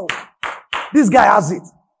 wow, this guy has it.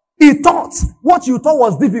 He thought what you thought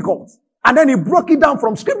was difficult. And then he broke it down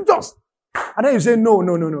from scriptures. And then you say,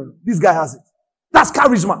 no. This guy has it. That's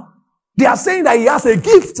charisma. They are saying that he has a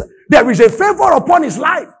gift. There is a favor upon his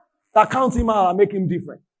life that counts him out and make him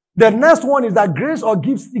different. The next one is that grace or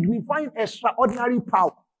gift signifying extraordinary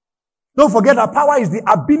power. Don't forget that power is the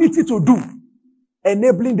ability to do,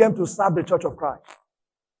 enabling them to serve the church of Christ.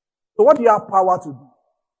 So what do you have power to do?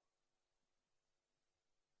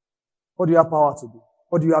 What do you have power to do?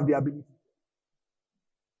 What do you have the ability?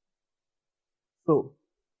 So,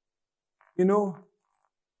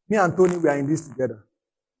 me and Tony, we are in this together.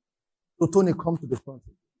 So Tony, come to the front.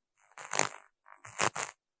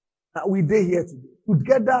 We're here today.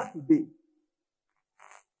 Together today.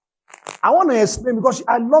 I want to explain because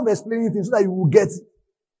I love explaining things so that you will get it.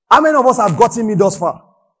 How many of us have gotten me thus far?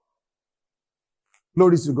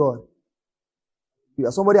 Glory to God. Yeah,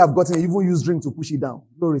 somebody have gotten it, even use drink to push it down.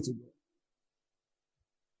 Glory to God.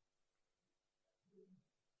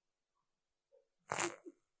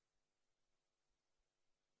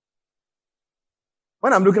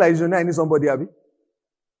 When I'm looking at you, I need somebody, Abby.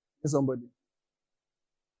 Need somebody.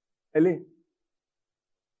 Elaine.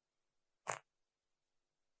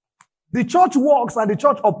 The church works and the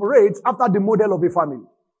church operates after the model of a family.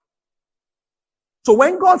 So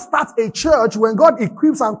when God starts a church, when God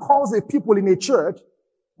equips and calls a people in a church,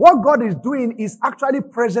 what God is doing is actually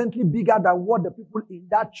presently bigger than what the people in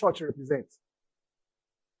that church represent.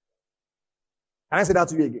 Can I say that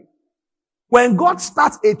to you again? When God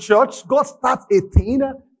starts a church, God starts a thing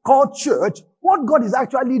called church, what God is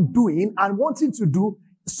actually doing and wanting to do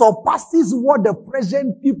surpasses what the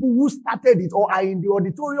present people who started it or are in the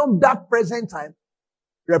auditorium that present time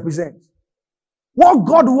represent. What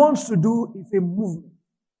God wants to do is a movement.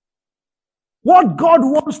 What God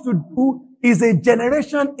wants to do is a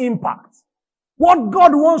generation impact. What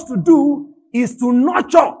God wants to do is to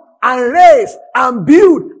nurture and raise and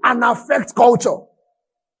build and affect culture.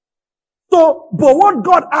 So, but what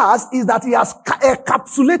God has is that he has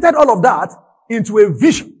encapsulated all of that into a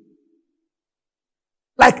vision.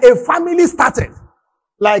 Like a family started.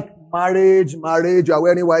 Like marriage, you are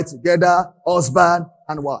wearing white together, husband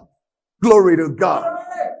and wife. Glory to God.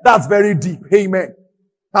 That's very deep. Amen.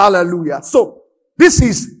 Hallelujah. So, this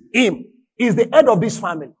is him. He's the head of this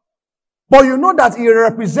family. But you know that he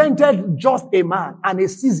represented just a man and a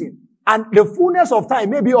season. And the fullness of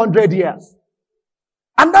time, maybe 100 years.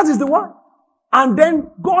 And that is the one. And then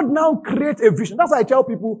God now creates a vision. That's why I tell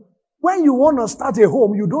people, when you want to start a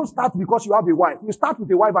home, you don't start because you have a wife. You start with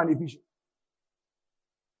a wife and a vision.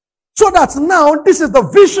 So that now, this is the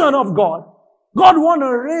vision of God. God wants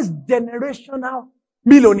to raise generational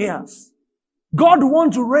millionaires. God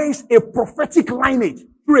wants to raise a prophetic lineage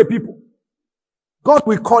through a people. God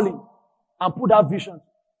will call him and put that vision.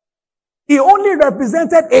 He only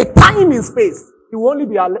represented a time in space. He will only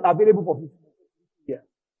be available for 50 years.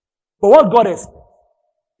 But what God expects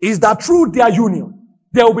is that through their union,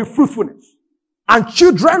 there will be fruitfulness. And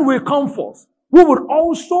children will come forth who will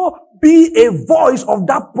also be a voice of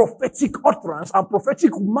that prophetic utterance and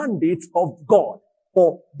prophetic mandate of God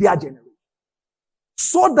for their generation.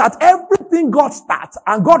 So that everything God starts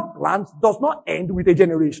and God plans does not end with a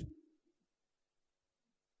generation.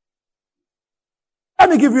 Let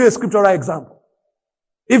me give you a scriptural example.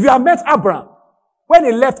 If you have met Abraham, when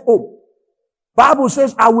he left home, Bible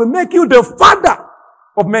says, I will make you the father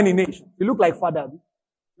of many nations. You look like father. You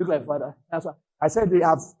look like father. That's why I said they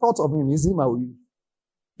have thought of him. Is him I will use.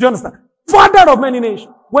 Do you understand? Father of many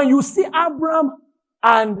nations. When you see Abraham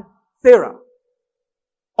and Sarah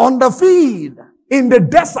on the field in the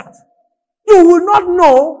desert, you will not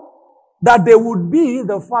know that they would be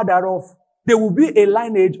the father of, there will be a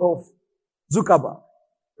lineage of Zuckerberg.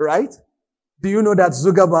 Right? Do you know that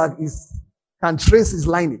Zuckerberg can trace his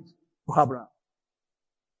lineage to Abraham?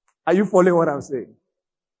 Are you following what I'm saying?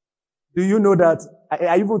 Do you know that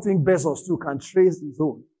I even think Bezos too can trace his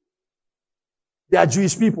own? They are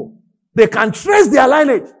Jewish people. They can trace their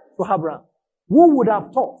lineage to Abraham. Who would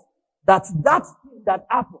have thought that thing that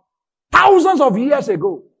happened thousands of years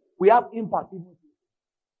ago, we have impact even today?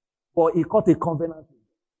 But he cut a covenant.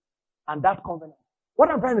 And that covenant, what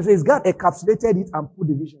I'm trying to say is God encapsulated it and put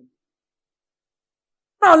the vision.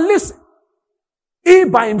 Now listen. He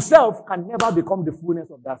by himself can never become the fullness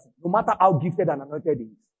of that thing, no matter how gifted and anointed he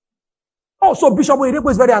is. Oh, so Bishop Oyedepo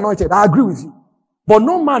is very anointed. I agree with you. But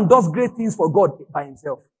no man does great things for God by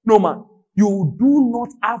himself. No man. You do not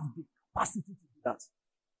have the capacity to do that.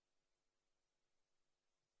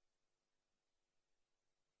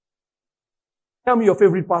 Tell me your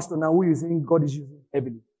favorite pastor now who you think God is using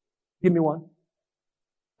heavily. Give me one.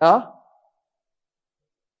 Huh?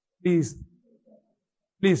 Please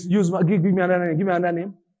give me another name. Give me another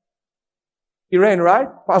name. Irene, right?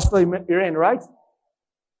 Pastor Irene, right?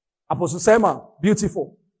 Apostle Seman,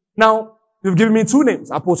 beautiful. Now, you've given me two names.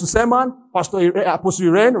 Apostle Seman, Apostle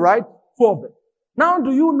Irene, right? Two of them. Now,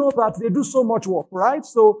 do you know that they do so much work, right?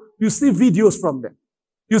 So, you see videos from them.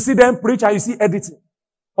 You see them preach and you see editing.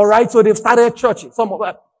 Alright, so they've started churches. Some of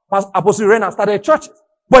Apostle Irene has started churches.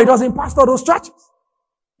 But he doesn't pastor those churches.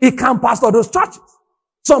 He can't pastor those churches.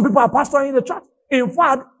 Some people are pastoring the church. In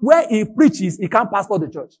fact, where he preaches, he can't pastor the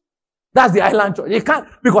church. That's the island church. He can't,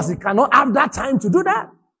 because he cannot have that time to do that.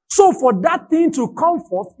 So for that thing to come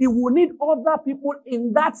forth, he will need other people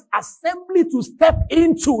in that assembly to step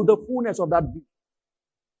into the fullness of that vision.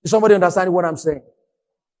 Is somebody understanding what I'm saying?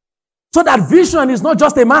 So that vision is not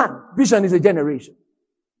just a man. Vision is a generation.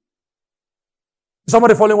 Is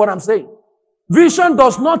somebody following what I'm saying? Vision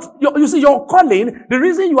does not, you see, your calling, the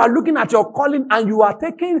reason you are looking at your calling and you are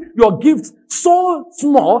taking your gift so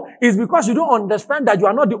small is because you don't understand that you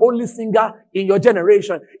are not the only singer in your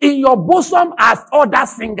generation. In your bosom are other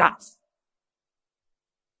singers.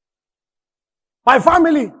 My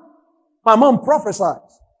family, my mom prophesies.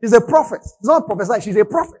 She's a prophet. She's not prophesy, she's a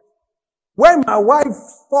prophet. When my wife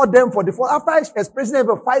saw them for the first, after expressing them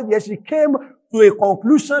for 5 years, she came to a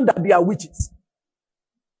conclusion that they are witches.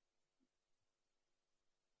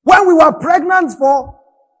 When we were pregnant for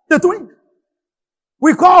the twins,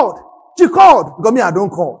 we called. She called. Because me, I don't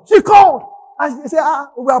call. She called. And she said,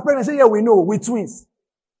 we are pregnant. I said, yeah, we know. We're twins.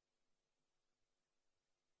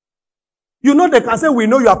 You know, they can say, we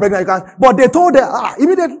know you are pregnant. But they told her,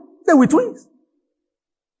 immediately, say, we're twins.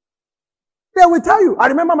 They will tell you. I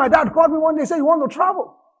remember my dad called me one day and said, you want to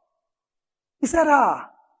travel? He said, how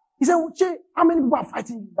many people are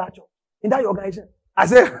fighting in that church, in that organization? I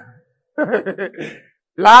said,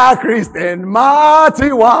 La Christian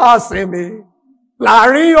Marty was me. La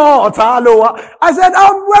Rio Taloa. I said,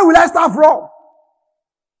 where will I start from?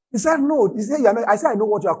 He said, no. He said, you are not. I said, I know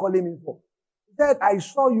what you are calling me for. He said, I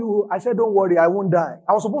saw you. I said, don't worry, I won't die.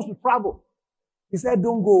 I was supposed to travel. He said,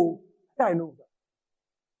 don't go. I said, I know.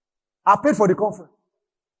 I paid for the conference.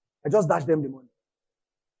 I just dashed them the money.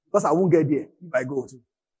 Because I won't get there if I go too.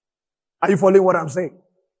 Are you following what I'm saying?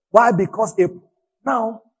 Why? Because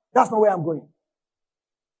now, that's not where I'm going.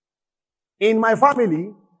 In my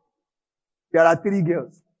family, there are 3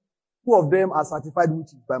 girls. 2 of them are certified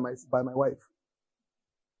witches by my wife.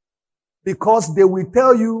 Because they will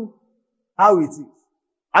tell you how it is.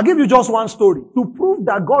 I'll give you just one story to prove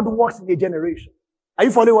that God works in a generation. Are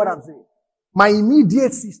you following what I'm saying? My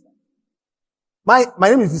immediate sister. My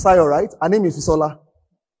name is Fisayo, right? Her name is Fisola.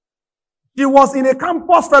 She was in a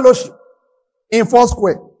campus fellowship in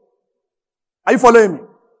Foursquare. Are you following me?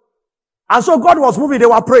 And so God was moving, they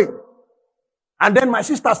were praying. And then my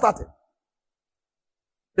sister started.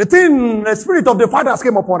 The spirit of the fathers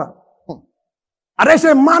came upon her. And they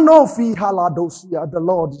said, man of the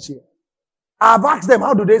Lord is here. I've asked them,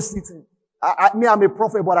 how do they see things? I'm a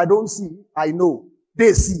prophet, but I don't see. I know.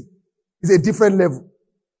 They see. It's a different level.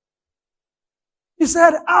 He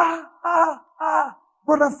said,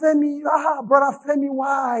 Brother Femi,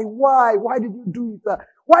 why did you do it?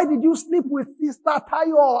 Why did you sleep with Sister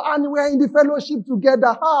Tayo and we're in the fellowship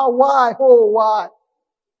together? Why? Why?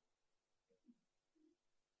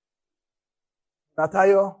 Sister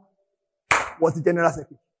Tayo was the general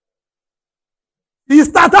secretary.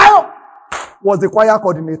 Sister Tayo was the choir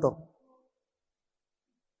coordinator.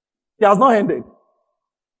 She has not ended.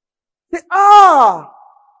 Say,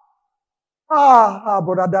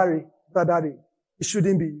 Brother Dari, it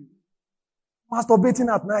shouldn't be you.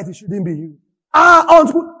 Masturbating at night, it shouldn't be you.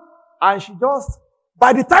 And she just,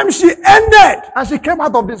 by the time she ended and she came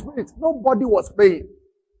out of the spirit, nobody was praying.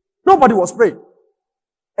 Nobody was praying.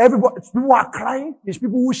 People were crying. There's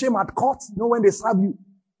people who shame at court, when they serve you.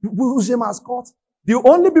 People who shame at court. The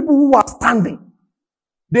only people who were standing,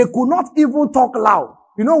 they could not even talk loud.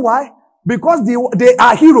 You know why? Because they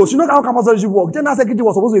are heroes. You know how campus fellowship work. General secretary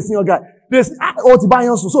was supposed to be a senior guy. They say,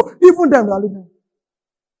 so even them, they are looking.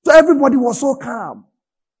 So everybody was so calm.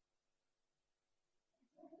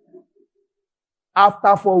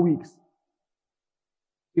 After 4 weeks,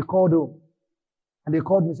 he called home. And they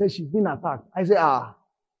called me and said, she's been attacked. I said,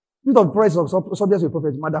 Spirit of praise of subjects with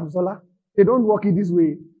prophet, Madam Sola, they don't work it this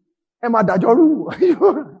way. Emma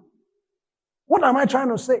Dajoru. What am I trying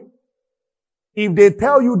to say? If they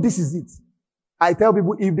tell you this is it, I tell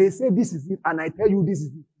people, if they say this is it, and I tell you this is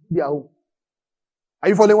it, they are home. Are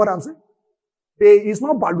you following what I'm saying? It's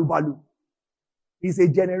not balu. It's a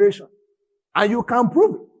generation. And you can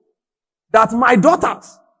prove it. That my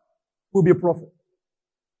daughters will be prophets.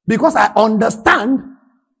 Because I understand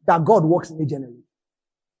that God works in a generation.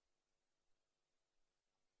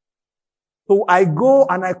 So I go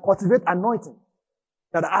and I cultivate anointing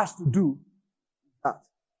that has to do with that.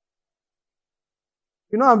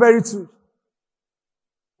 I'm very true.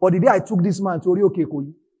 But the day I took this man to Orioke Koyi,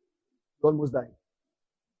 he almost died.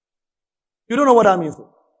 You don't know what that means,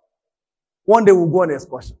 though. One day we'll go on an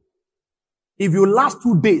excursion. If you last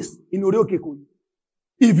 2 days in Orioke Koyi,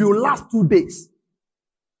 then you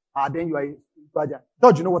are a spiritual.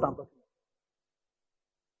 Don't you know what I'm talking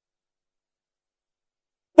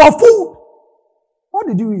about? For food, what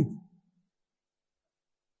did you eat?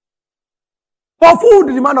 For food,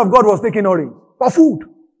 the man of God was taking orange. For food.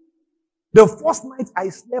 The first night I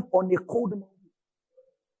slept on a cold mountain.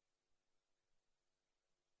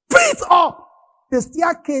 Feet up! The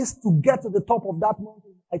staircase to get to the top of that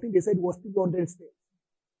mountain, I think they said it was 300 steps.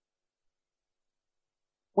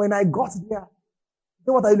 When I got there,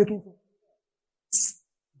 what are you looking for?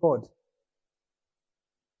 God.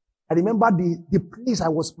 I remember the place I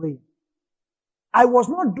was praying. I was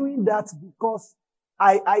not doing that because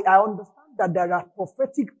I understand that there are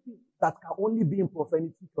prophetic things that can only be in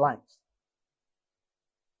prophetic lines.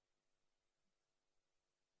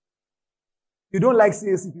 You don't like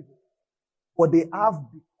CAC people, but they have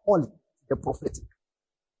the calling, the prophetic.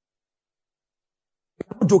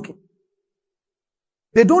 I'm not joking.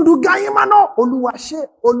 They don't do Gayimano, Oluwashe.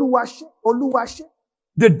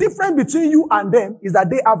 The difference between you and them is that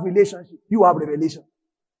they have relationship. You have revelation.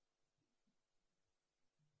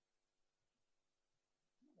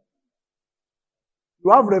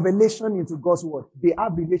 You have revelation into God's word. They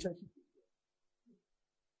have relationship.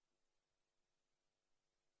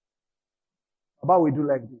 About we do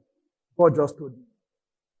like this. God just told you.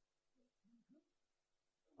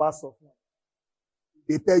 Pastor,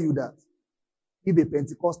 they tell you that if a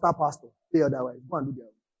Pentecostal pastor say otherwise, go and do their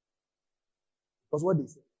own. Because what they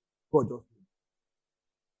say, God just told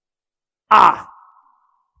you.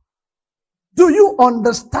 Do you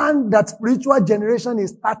understand that spiritual generation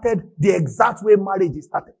is started the exact way marriage is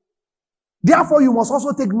started? Therefore, you must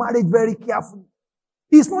also take marriage very carefully.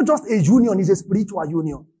 It's not just a union, it's a spiritual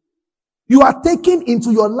union. You are taking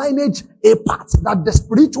into your lineage a part that the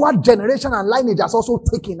spiritual generation and lineage has also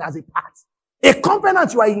taken as a part. A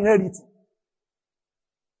covenant you are inheriting.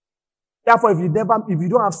 Therefore, if you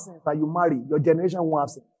don't have sense that you marry, your generation won't have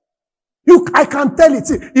sense. I can tell it.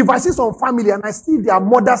 If I see some family and I see their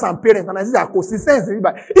mothers and parents and I see their consistency,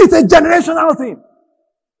 it's a generational thing.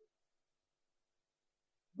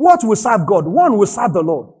 What will serve God? One will serve the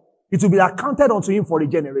Lord. It will be accounted unto him for a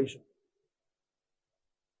generation.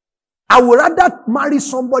 I would rather marry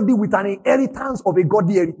somebody with an inheritance of a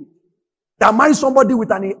godly heritage than marry somebody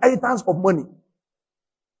with an inheritance of money.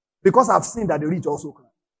 Because I've seen that the rich also cry.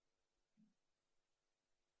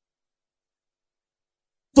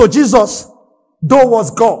 So Jesus, though was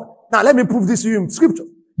God. Now let me prove this to you in scripture.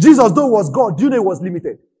 Jesus, though was God, do you know he was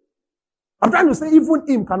limited? I'm trying to say even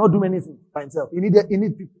him cannot do anything by himself. He needed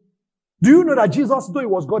people. Do you know that Jesus, though he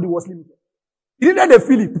was God, he was limited? He needed a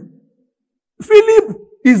Philip. Philip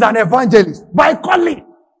is an evangelist by calling.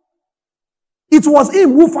 It was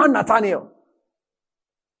him who found Nathanael.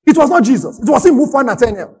 It was not Jesus. It was him who found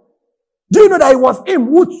Nathanael. Do you know that it was him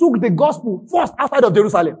who took the gospel first outside of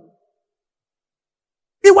Jerusalem?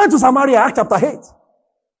 He went to Samaria, Acts chapter 8.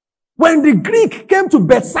 When the Greek came to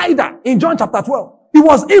Bethsaida in John chapter 12, it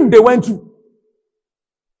was him they went to.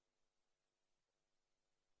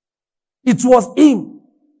 It was him.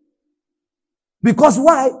 Because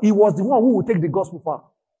why? He was the one who would take the gospel far.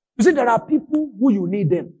 You see, there are people who you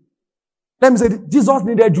need them. Let me say, Jesus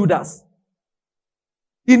needed Judas.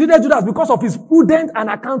 He needed Judas because of his prudent and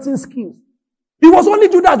accounting skills. It was only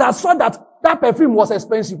Judas that saw that perfume was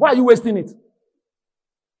expensive. Why are you wasting it?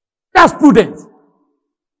 That's prudent.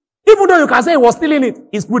 Even though you can say he was stealing it,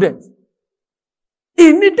 it's prudent.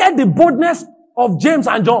 He needed the boldness of James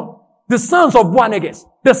and John, the sons of Boanerges,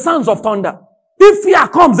 the sons of thunder. If fear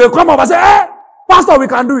comes, they'll come up and say, hey, pastor, we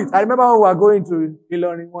can do it. I remember when we were going to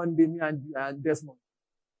Ilorin one day, me and Desmond.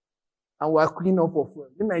 And we were cleaning up for fuel.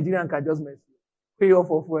 The Nigerian can just mess you. Pay up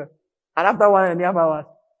for fuel. And after 1.5 hours,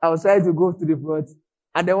 I was trying to go to the front.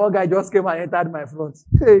 And then one guy just came and entered my front.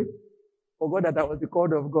 Hey, forgot that I was the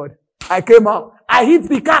called of God. I came out. I hit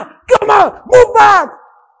the car. Come on, move back.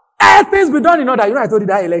 Things be done in order. You know, I told you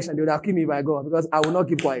that election, they would have killed me if I go because I will not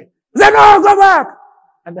keep quiet. He said, no, go back.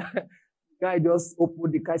 And the guy just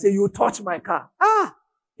opened the car. He said, you touched my car.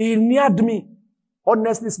 He neared me.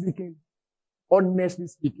 Honestly speaking.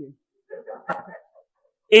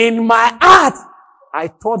 In my heart, I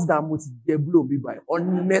thought that much blow me by.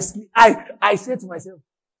 Honestly, I said to myself,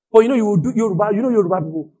 oh, you know, you will do Yoruba, Yoruba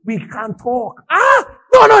people, we can talk.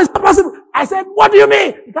 No, it's not possible. I said, what do you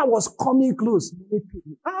mean? That was coming close.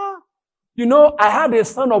 You know, I had a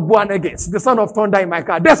son of Boanerges, the son of thunder in my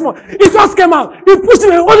car. Desmond, he just came out. He pushed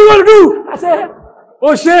me. What do you want to do? I said,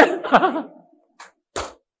 oh shit.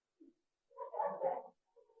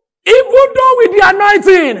 Even though with the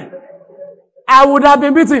anointing, I would have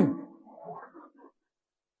been beaten.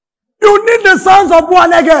 You need the sons of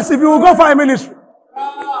Boanerges if you will go for a ministry.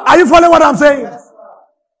 Are you following what I'm saying?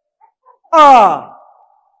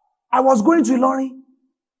 I was going to Ilorin.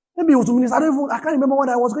 Maybe it was 2 minutes. I can't remember what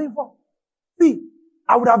I was going for. See,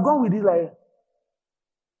 I would have gone with it like,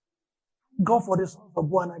 go for the sons of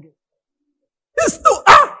Boanerges. It's too,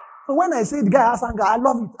 So when I say the guy has anger, I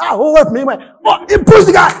love it. Help me, man. Oh, he pushed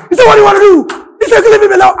the guy. He said, what do you want to do? He said, leave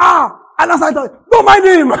him alone. And that's I thought, don't mind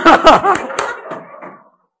him.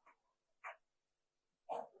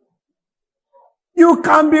 You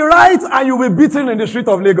can be right and you'll be beaten in the street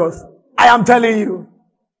of Lagos. I am telling you.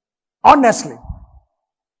 Honestly.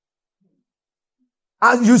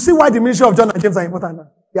 And you see why the ministry of John and James are important now.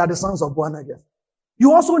 They are the sons of Boanerges.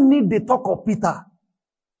 You also need the talk of Peter.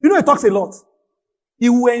 You know he talks a lot. He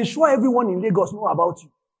will ensure everyone in Lagos know about you.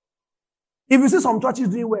 If you see some churches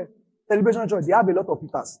doing well, Celebration Church, they have a lot of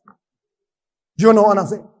Peters. Do you know what I'm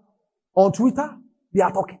saying? On Twitter, they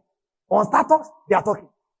are talking. On status, they are talking.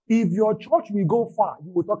 If your church will go far,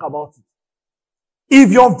 you will talk about it.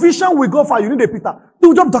 If your vision will go far, you need a Peter. You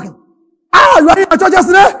will jump talking. You are in your church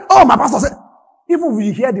yesterday? Oh, my pastor said. Even if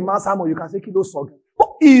you hear the man's sermon, you can say, Kilo Sogan.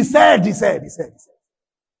 He said.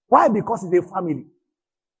 Why? Because it's a family.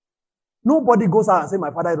 Nobody goes out and say,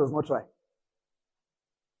 my father does not try.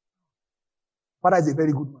 Father is a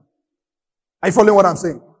very good man. Are you following what I'm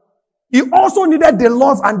saying? He also needed the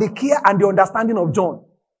love and the care and the understanding of John.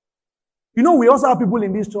 You know, we also have people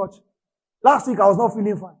in this church. Last week, I was not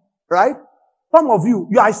feeling fine. Right? Some of you,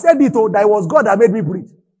 I said it, that it was God that made me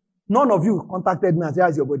preach. None of you contacted me and said,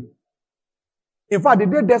 how's your body? In fact, the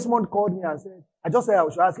day Desmond called me and said, I just said I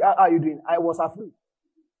should ask, how are you doing? I was afraid.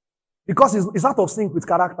 Because it's out of sync with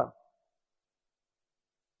character.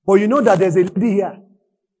 But you know that there's a lady here.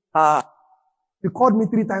 She called me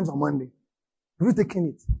 3 times on Monday. Have you taken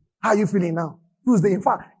it? How are you feeling now? Tuesday. In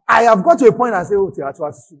fact, I have got to a point and say,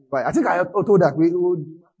 I think I told that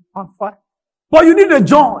I'm fine. But you need a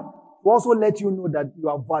John to also let you know that you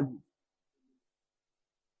are valued.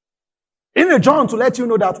 In a John to let you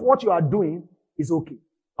know that what you are doing is okay,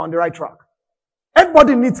 on the right track.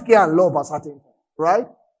 Everybody needs care and love at certain point, right?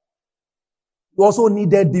 You also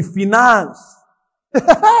needed the finance.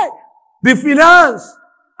 The finance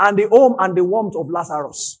and the home and the warmth of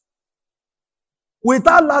Lazarus.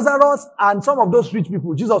 Without Lazarus and some of those rich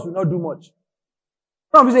people, Jesus will not do much.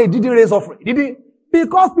 Some people say he didn't raise offering. Did he?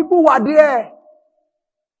 Because people were there.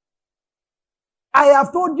 I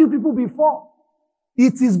have told you people before.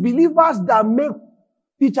 It is believers that make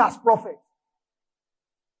teachers prophets.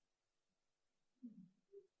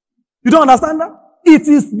 You don't understand that? It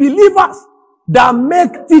is believers that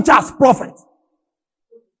make teachers prophets.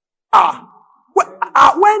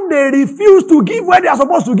 When they refuse to give where they are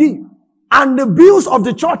supposed to give, and the bills of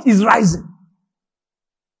the church is rising,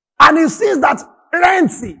 and he sees that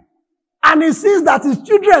rent fee, and he sees that his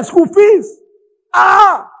children's school fees,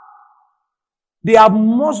 they have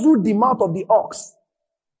muzzled the mouth of the ox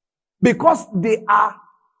because they are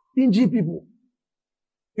stingy people.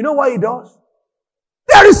 You know what he does?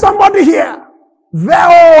 There is somebody here.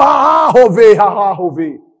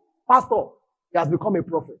 Pastor, he has become a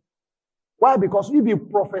prophet. Why? Because if he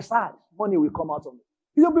prophesies, money will come out of it.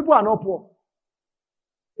 You know, people are not poor.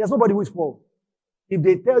 There's nobody who is poor. If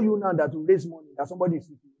they tell you now that to raise money, that somebody is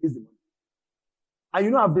sick, raise the money. And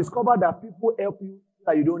you know, I've discovered that people help you so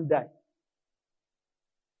that you don't die.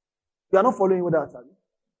 You are not following with that.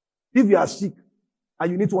 If you are sick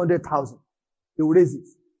and you need 200,000, they will raise it.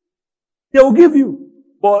 They will give you,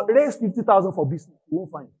 but raise 50,000 for business. You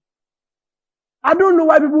won't find it. I don't know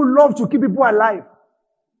why people love to keep people alive.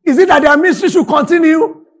 Is it that their ministry should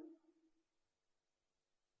continue?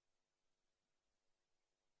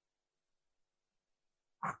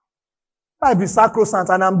 Life is sacrosanct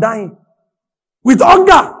and I'm dying. With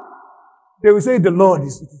hunger. They will say, the Lord it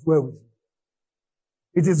is well with you.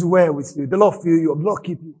 It is well with you. The Lord fill you up. The Lord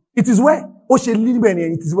keep you. It is well. It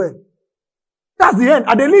is well. That's the end.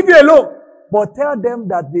 And they leave you alone. But tell them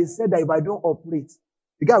that they said that if I don't operate,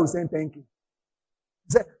 the guy will say thank you.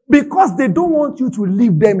 He said, because they don't want you to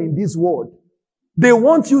leave them in this world. They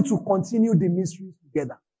want you to continue the mystery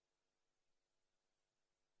together.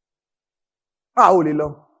 Holy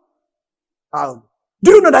Lord.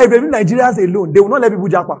 Do you know that if they leave Nigerians alone, they will not let people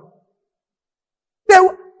japa?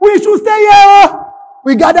 We should stay here.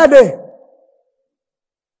 We gather there.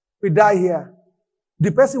 We die here.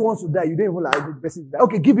 The person wants to die. You don't even like the person to die.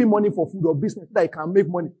 Okay, give him money for food or business so that he can make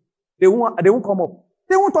money. They won't come up.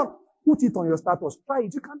 They won't talk. Put it on your status. Try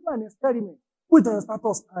it. You can do an experiment. Put it on your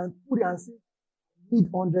status and put it and say, need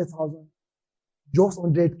 100,000. Just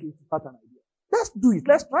 100K to start an idea. Let's do it.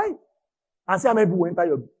 Let's try it. And see how many people enter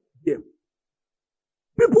your DM.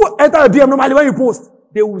 People enter your DM normally when you post.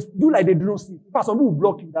 They will do like they do not see. In fact, some people will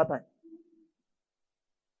block you that time.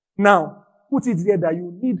 Now, put it there that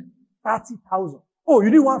you need 30,000. Oh, you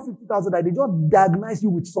need 150,000 that they just diagnose you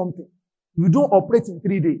with something. If you don't operate in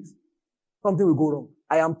 3 days, something will go wrong.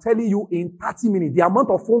 I am telling you in 30 minutes, the amount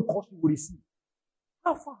of phone calls you will receive.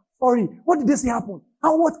 How far? Sorry. What did they say happened?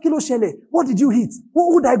 How what kilo shele? What did you hit?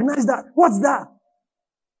 Who diagnosed that? What's that?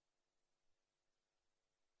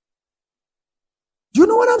 Do you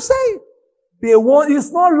know what I'm saying?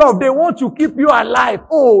 It's not love. They want to keep you alive.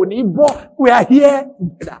 Oh, Nibo, we are here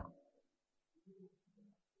together.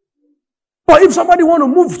 But if somebody want to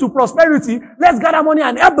move to prosperity, let's gather money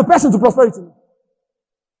and help the person to prosperity.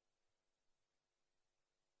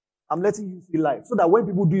 I'm letting you see life so that when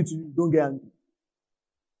people do it to you, you don't get angry.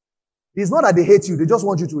 It's not that they hate you. They just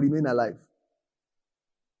want you to remain alive.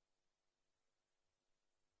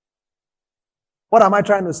 What am I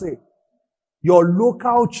trying to say? Your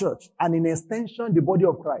local church and in extension, the body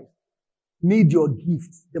of Christ need your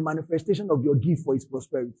gift, the manifestation of your gift for its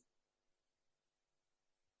prosperity.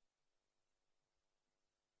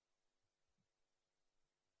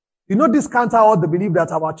 You know, this counter all the belief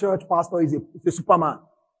that our church pastor is a Superman.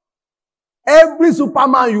 Every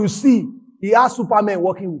Superman you see, he has Superman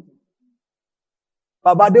working with him.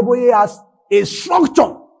 Baba Deboye has a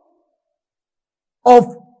structure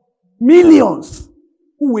of millions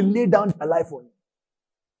who will lay down their life for him.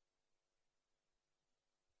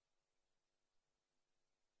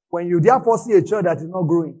 When you therefore see a church that is not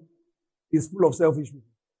growing, it's full of selfish people.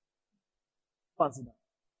 Fancy that.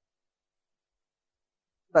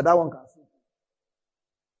 that one can see.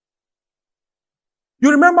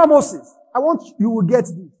 You remember Moses? I want you will get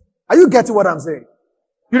this. Are you getting what I'm saying?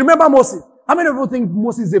 You remember Moses? How many of you think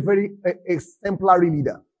Moses is a very exemplary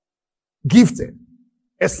leader? Gifted,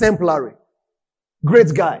 exemplary,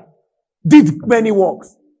 great guy, did many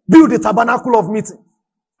works, built the tabernacle of meeting,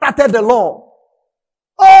 started the law.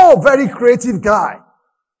 Oh, very creative guy.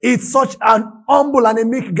 It's such an humble and a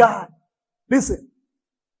meek guy. Listen,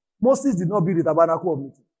 Moses did not build the tabernacle of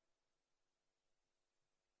meeting.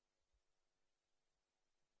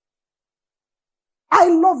 I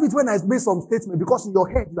love it when I make some statement because in your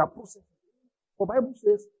head you are processing. The Bible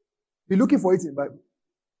says, be looking for it in the Bible.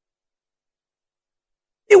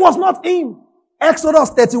 It was not him. Exodus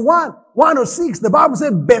 31, 106, the Bible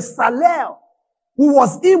said Bezalel, who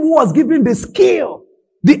was given the skill,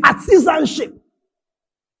 the artisanship.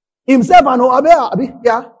 Himself and Oabel,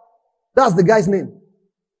 yeah, that's the guy's name.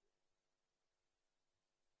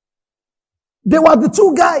 They were the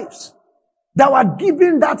two guys that were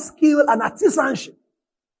given that skill and artisanship.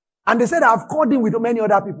 And they said, I've called him with many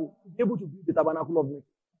other people to be able to build the tabernacle of meeting.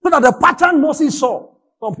 So that the pattern Moses saw,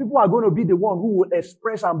 some people are going to be the one who will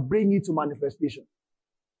express and bring it to manifestation.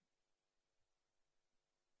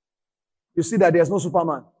 You see that there's no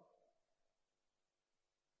Superman.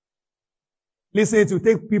 Listen, it will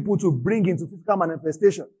take people to bring into physical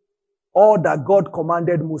manifestation all that God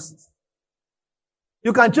commanded Moses.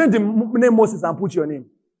 You can change the name Moses and put your name.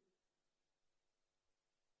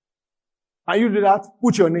 Can you do that?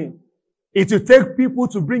 Put your name. It will take people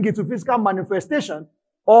to bring into physical manifestation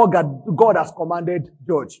all that God has commanded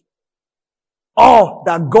George. All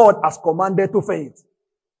that God has commanded to faith.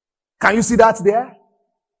 Can you see that there?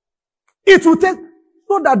 It will take,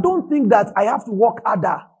 so that don't think that I have to work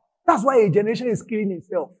harder. That's why a generation is killing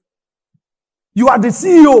itself. You are the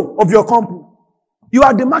CEO of your company. You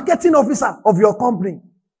are the marketing officer of your company.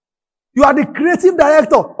 You are the creative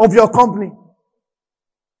director of your company.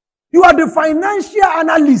 You are the financial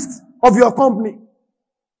analyst of your company.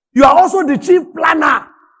 You are also the chief planner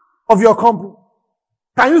of your company.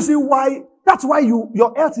 Can you see why? That's why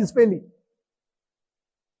your health is failing.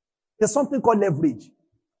 There's something called leverage.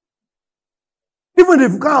 Even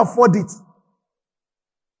if you can't afford it,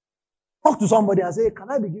 talk to somebody and say, can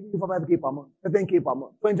I be giving you 5K per month, 10K per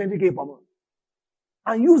month, 20K per month?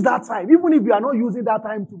 And use that time. Even if you are not using that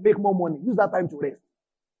time to make more money, use that time to rest.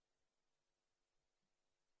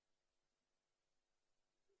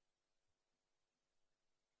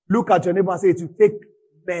 Look at your neighbor and say, to take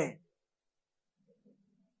men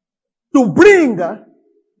to bring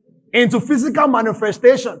into physical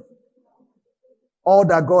manifestation all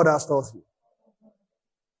that God has taught you.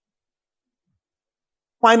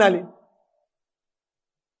 Finally,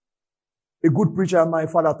 a good preacher, my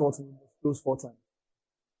father taught me those 4 times.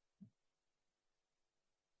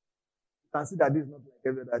 You can see that this is not like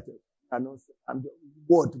every other church. I'm just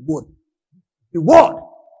word. The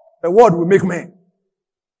word will make men.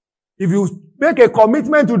 If you make a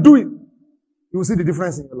commitment to do it, you will see the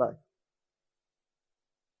difference in your life.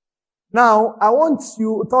 Now, I want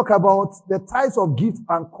you to talk about the types of gifts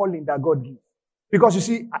and calling that God gives. Because you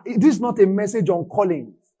see, this is not a message on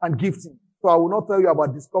calling and gifting. So I will not tell you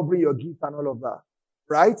about discovering your gift and all of that.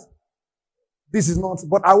 Right? This is not,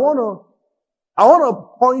 but I want to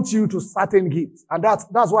point you to certain gifts. And that's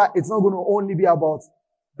why it's not going to only be about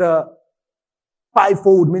the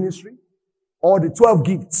 5-fold ministry or the 12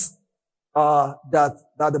 gifts that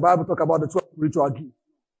the Bible talk about, the 12 spiritual gifts.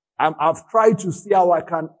 I've tried to see how I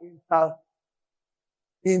can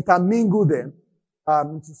intermingle them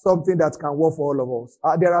into something that can work for all of us.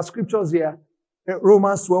 There are scriptures here,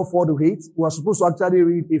 Romans 12:4-8. We are supposed to actually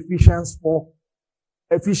read Ephesians 4:8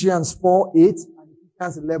 and Ephesians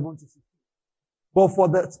 11-16. But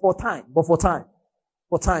for time,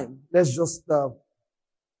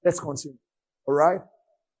 let's continue. All right?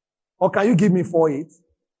 Or can you give me 4:8?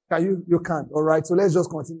 You can't. All right. So let's just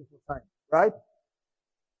continue for time. Right?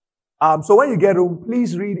 So when you get home,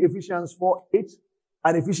 please read Ephesians 4:8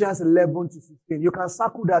 and Ephesians 11-16. You can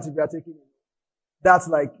circle that if you are taking it. That's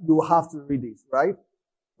like, you have to read it, right?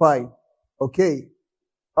 Fine. Okay.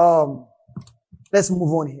 Let's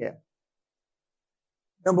move on here.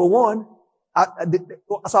 Number one,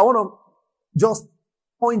 so I want to just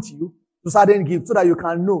point you to certain gifts so that you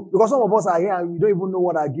can know. Because some of us are here and we don't even know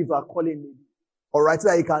what our gifts are calling maybe. Alright, so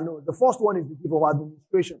that you can know. The first one is the gift of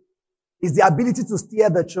administration. It's the ability to steer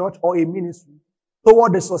the church or a ministry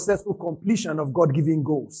toward the successful completion of God-given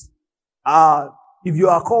goals. If you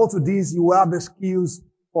are called to this, you will have the skills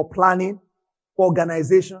for planning, for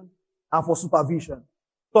organization, and for supervision.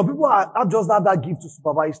 Some people just have that gift to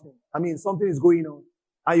supervise things. I mean, something is going on,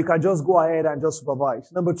 And you can just go ahead and just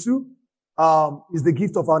supervise. Number 2, is the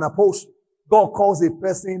gift of an apostle. God calls a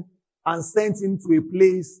person and sends him to a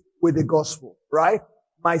place with the gospel, right?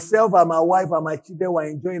 Myself and my wife and my children were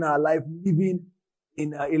enjoying our life living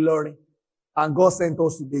in Ilorin. And God sent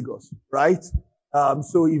us to Lagos, right?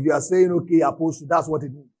 So if you are saying, okay, apostle, that's what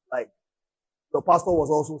it means. Like, the pastor was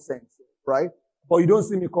also sent, right? But you don't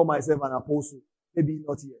see me call myself an apostle. Maybe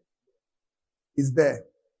not yet. It's there.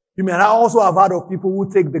 You may also have heard of people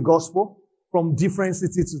who take the gospel from different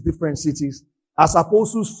cities to different cities. As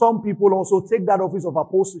apostles, some people also take that office of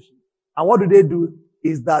apostleship. And what do?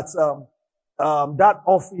 Is that, that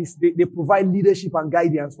office, they provide leadership and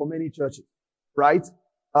guidance for many churches, right?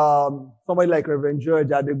 Somebody like Reverend George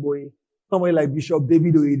Adegboye, somebody like Bishop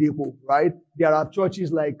David Oyedepo, right? There are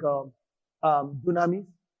churches like, Dunamis,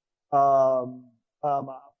 I've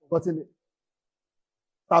forgotten it.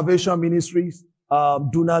 Salvation Ministries,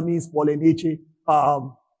 Dunamis, Poleneche,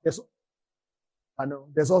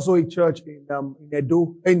 there's also a church in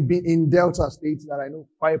Edo, in Delta State that I know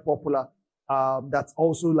quite popular, that's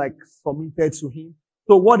also like submitted to him.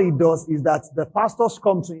 So what he does is that the pastors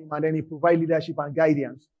come to him and then he provides leadership and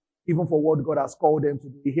guidance, even for what God has called them to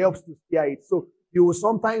do. He helps to steer it. So you will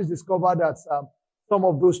sometimes discover that, some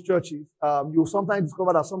of those churches,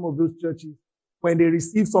 when they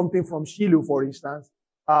receive something from Shiloh, for instance,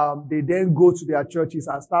 they then go to their churches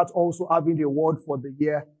and start also having a word for the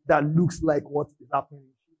year that looks like what is happening.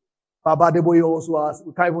 Baba Deboye also asks,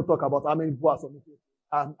 we can't even talk about how many people are submitted.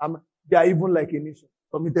 They are even like a nation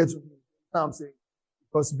submitted to him. You know what I'm saying?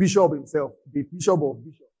 Because Bishop himself, the Bishop of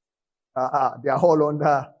Bishops, they are all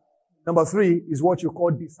under. Number 3 is what you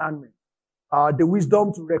call discernment. The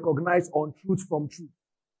wisdom to recognize untruth from truth.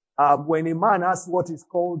 When a man has what is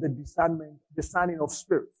called the discerning of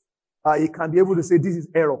spirits, he can be able to say, this is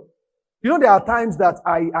error. You know, there are times that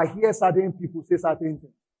I hear certain people say certain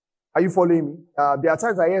things. Are you following me? There are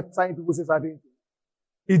times I hear certain people say certain things.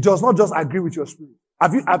 It does not just agree with your spirit.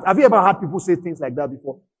 Have you ever had people say things like that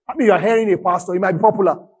before? I mean, you are hearing a pastor, he might be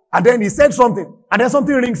popular, and then he said something, and then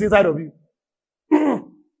something rings inside of you.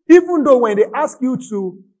 Even though when they ask you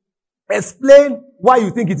to explain why you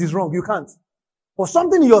think it is wrong, you can't. For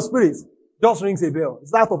something in your spirit just rings a bell.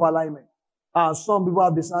 It's out of alignment. Some people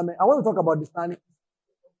have discernment. And when we talk about discernment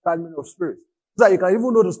of spirits, so that you can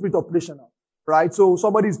even know the spirit operational, right? So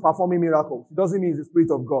somebody is performing miracles. It doesn't mean it's the spirit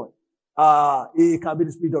of God. It can be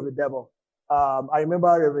the spirit of the devil. I remember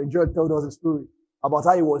Reverend George told us a story about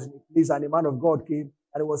how he was in a place and a man of God came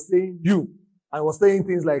and he was saying, you. And he was saying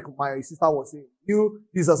things like my sister was saying, you,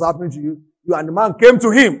 this has happened to you. You, and the man came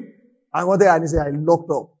to him. And one day and he said, I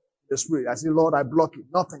locked up the spirit. I said, Lord, I block it.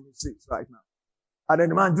 Nothing is says right now. And then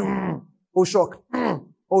the man, oh shock.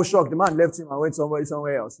 Oh shock. The man left him and went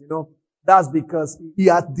somewhere else. You know, that's because he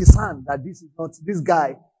had discerned that this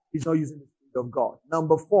guy is not using the spirit of God.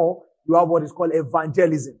 Number 4, you have what is called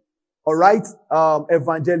evangelism. All right.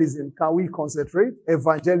 Evangelism. Can we concentrate?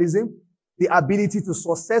 Evangelism. The ability to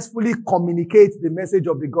successfully communicate the message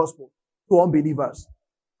of the gospel to unbelievers.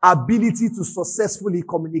 Ability to successfully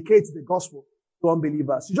communicate the gospel to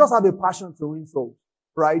unbelievers. You just have a passion to win souls,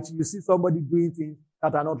 right? You see somebody doing things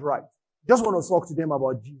that are not right. You just want to talk to them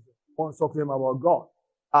about Jesus. You want to talk to them about God.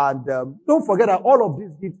 And don't forget that all of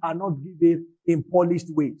these gifts are not given in polished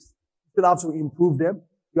ways. You still have to improve them.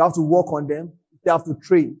 You have to work on them. You still have to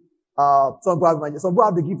train. Some people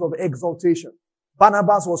have the gift of exaltation.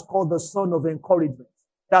 Barnabas was called the son of encouragement.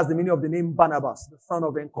 That's the meaning of the name Barnabas, the son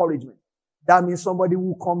of encouragement. That means somebody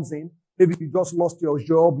who comes in, maybe you just lost your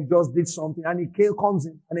job, you just did something, and he comes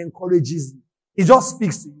in and encourages you. He just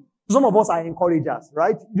speaks to you. Some of us are encouragers,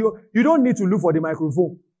 right? You don't need to look for the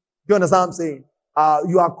microphone. Do you understand what I'm saying?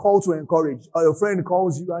 You are called to encourage. Your friend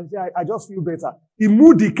calls you and says, I just feel better. The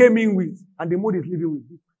mood he came in with, and the mood he's living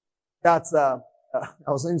with. That's, I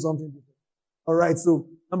was saying something different. Alright, so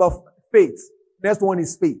number 5, faith. Next one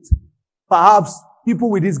is faith. Perhaps people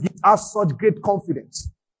with this gift have such great confidence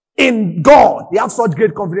in God. They have such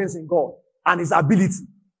great confidence in God and His ability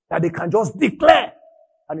that they can just declare,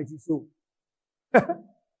 and it is so.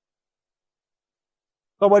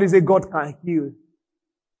 Somebody say God can heal.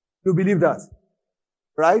 You believe that?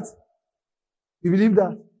 Right? You believe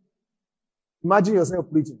that? Imagine yourself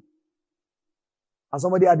preaching. And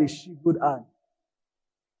somebody had a good hand.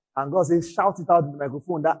 And God says, shout it out in the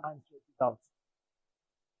microphone. That hand shouts it out.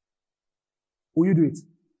 Will you do it?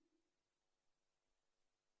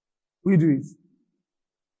 Will you do it?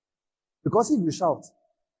 Because if you shout,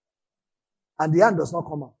 and the hand does not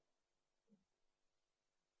come out.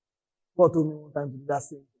 God told me one time to do that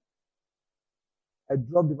same thing. I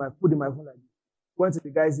dropped put the microphone like this. Went to the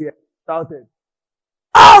guy's ear, shouted,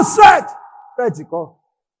 outside! Right, he called.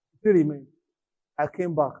 still remained. I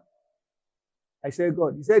came back. I said,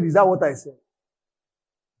 God, he said, is that what I said?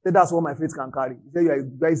 He said, that's what my faith can carry. He said,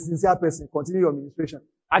 you are a sincere person. Continue your ministration.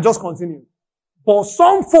 I just continued. But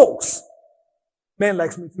some folks, men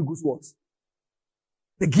like Smith Goose words,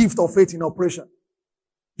 the gift of faith in operation.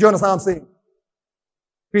 Do you understand what I'm saying?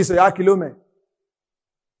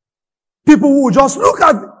 People who just look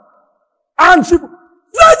at me and straight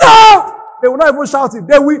out! They will not even shout it.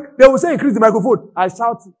 They will say, increase the microphone. I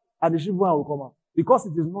shout it, and the sheep will come out. Because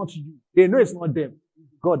it is not you. They know it's not them.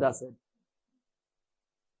 God has said.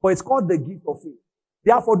 But it's called the gift of faith.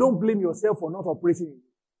 Therefore, don't blame yourself for not operating in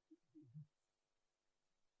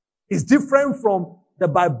it. It's different from the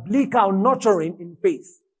biblical nurturing in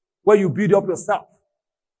faith, where you build up yourself.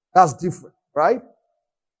 That's different, right?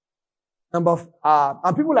 And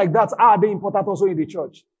people like that are they important also in the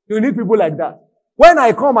church. You need people like that. When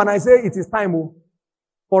I come and I say it is time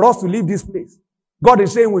for us to leave this place, God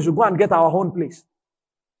is saying we should go and get our own place.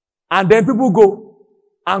 And then people go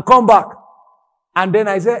and come back. And then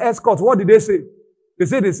I say, escort, what did they say? They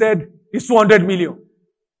said it's 200 million.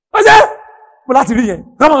 I said,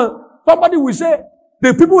 come on. Somebody will say,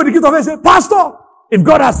 the people with the gift of faith say, Pastor, if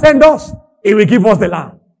God has sent us, He will give us the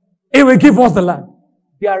land. He will give us the land.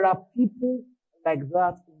 There are people like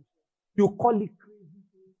that. You call it crazy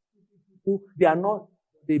people. They are not,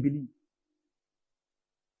 they believe.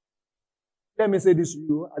 Let me say this to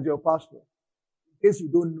you as your pastor. In case you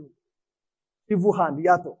don't know. Evil hand,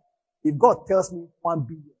 yato. If God tells me 1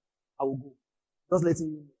 billion, I will go. Just letting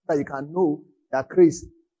you know that you can know that grace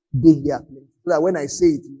they here. So that when I say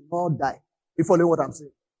it, you will not die. You follow what I'm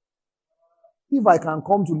saying? If I can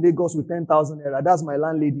come to Lagos with 10,000 naira, that's my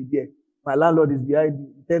landlady there. My landlord is behind me,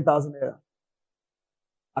 10,000 naira.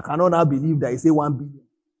 I cannot now believe that he say 1 billion.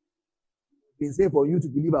 They say for you to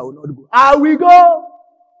believe I will not go. I will go!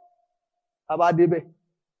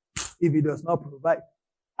 If he does not provide,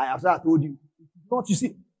 I have told you. Not, you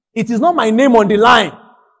see, it is not my name on the line.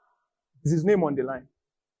 It's his name on the line.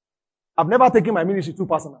 I've never taken my ministry too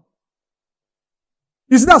personal.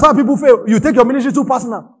 You see, that's how people fail. You take your ministry too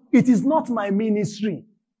personal. It is not my ministry.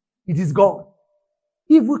 It is God.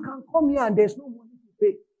 If we can come here and there's no money to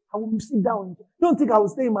pay, I will sit down. Don't think I will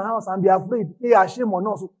stay in my house and be afraid. They are ashamed or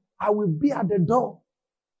not. So I will be at the door,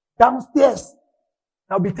 downstairs.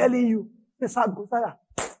 I'll be telling you, sorry,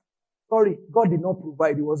 God did not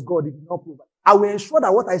provide. It was God. He did not provide. I will ensure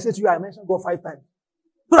that what I said to you, I mentioned God 5 times.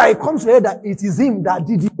 So that it comes to hear that it is Him that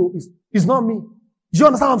did it. It's not me. Do you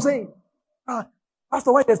understand what I'm saying?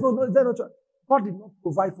 Pastor, why there's no church? God did not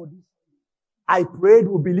provide for this. I prayed,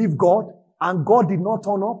 we believe God, and God did not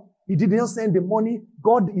turn up. He didn't send the money.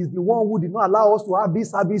 God is the one who did not allow us to have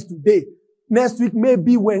this service today. Next week,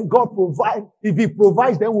 maybe when God provides, if He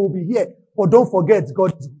provides, then we'll be here. But don't forget,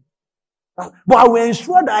 God is good. But I will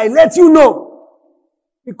ensure that I let you know.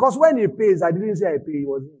 Because when He pays, I didn't say I pay, it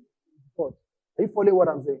was Him. Are you following what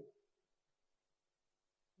I'm saying?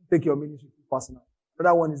 Take your ministry personal.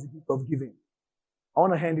 Another one is the gift of giving. I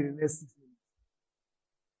want to hand it in the next 6 minutes.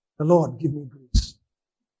 The Lord, give me grace.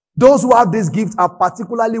 Those who have this gift are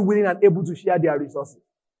particularly willing and able to share their resources.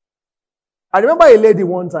 I remember a lady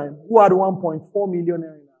one time who had 1.4 million in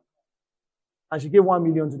her account, and she gave 1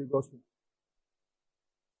 million to the gospel.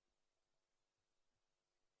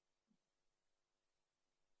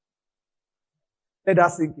 Let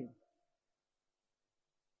that sink in.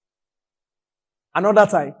 Another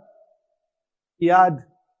time, he had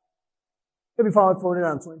maybe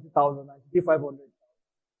 420,000 and he gave 500.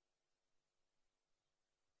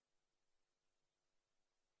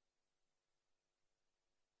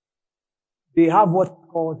 They have what's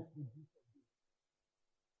called the gift of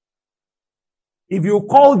giving. If you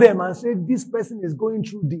call them and say, this person is going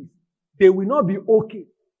through this, they will not be okay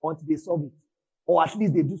until they solve it. Or at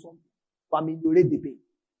least they do something to ameliorate the pain.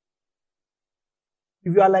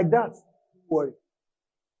 If you are like that, don't worry.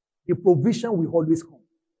 The provision will always come.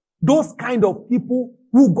 Those kind of people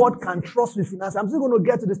who God can trust with finance. I'm still going to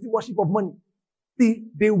get to the stewardship of money. See,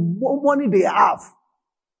 the money they have.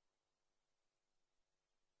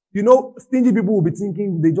 You know, stingy people will be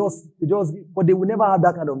thinking they just, but they will never have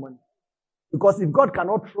that kind of money. Because if God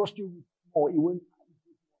cannot trust you with more, He won't.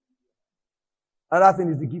 Another thing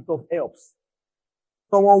is the gift of helps.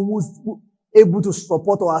 Someone who's able to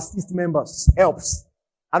support or assist members helps.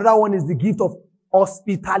 Another one is the gift of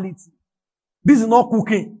hospitality. This is not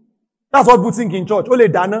cooking. That's what people think in church. Ole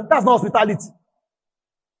Dana, that's not hospitality.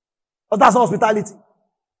 But that's not hospitality.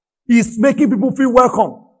 He's making people feel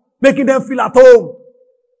welcome. Making them feel at home.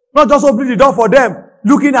 Not just opening the door for them,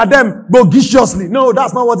 looking at them bogiciously. No,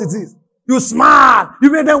 that's not what it is. You smile. You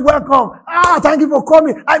made them welcome. Ah, thank you for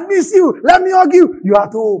coming. I miss you. Let me hug you. You are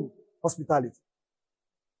at home. Hospitality.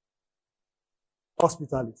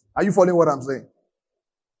 Hospitality. Are you following what I'm saying?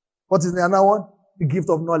 What is the other one? The gift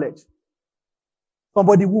of knowledge.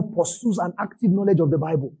 Somebody who pursues an active knowledge of the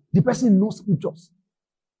Bible. The person knows scriptures.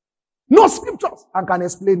 Knows scriptures and can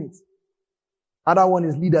explain it. Other one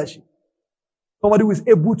is leadership. Somebody who is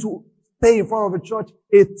able to stay in front of a church,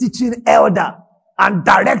 a teaching elder, and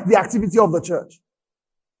direct the activity of the church.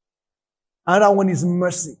 Another one is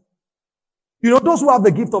mercy. You know, those who have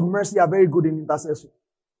the gift of mercy are very good in intercession.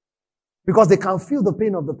 Because they can feel the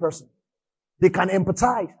pain of the person. They can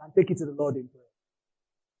empathize and take it to the Lord in prayer.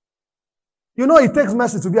 You know, it takes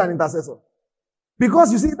mercy to be an intercessor.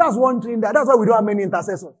 Because you see, that's one thing that's why we don't have many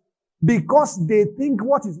intercessors. Because they think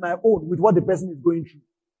what is my own with what the person is going through.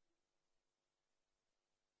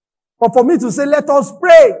 But for me to say, let us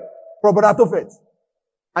pray for Brother Tophet,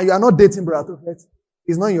 and you are not dating Brother Tophet,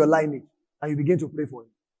 he's not in your lineage, and you begin to pray for him.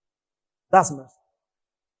 That's mercy.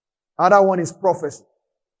 Another one is prophecy.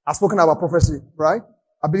 I've spoken about prophecy, right?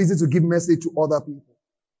 Ability to give message to other people.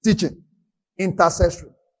 Teaching. Intercessory.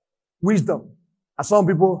 Wisdom. And some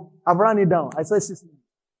people, I've run it down. I said 6 minutes.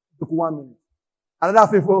 It took 1 minute.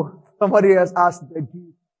 Another people, somebody else asked the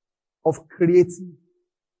gift of creative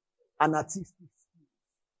and artistic skills.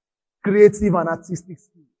 Creative and artistic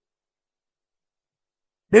skills.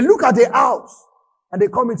 They look at the house and they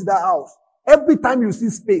come into that house. Every time you see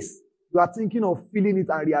space, you are thinking of filling it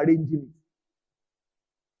and rearranging it.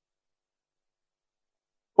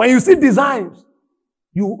 When you see designs,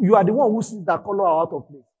 you are the one who sees that color out of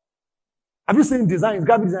place. Have you seen designs?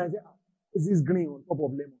 Graphic designs. Is this green on top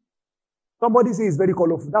of lemon? Somebody says it's very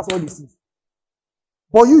colorful. That's all he sees.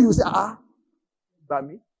 But you say, by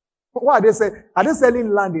me. What are they saying? Are they selling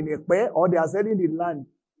land in Ekpe or they are selling the land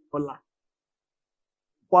in Ola?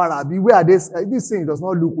 Where are they? This thing does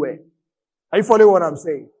not look well. Are you following what I'm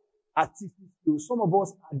saying? Artistic skills. Some of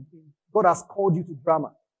us, God has called you to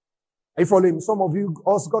drama. Are you following me? Some of you,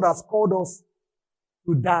 God has called us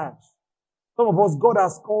to dance. Some of us, God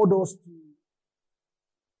has called us to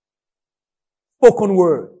spoken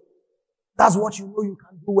word. That's what you know you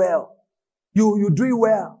can do well. You do it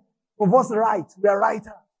well. Some of us write. We are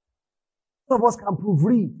writers. Some of us can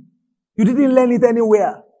proofread. You didn't learn it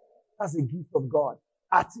anywhere. That's a gift of God.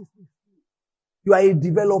 Artistic. You are a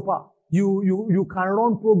developer. You can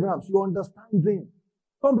run programs. You understand them.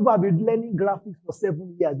 Some people have been learning graphics for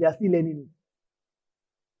 7 years. They are still learning it.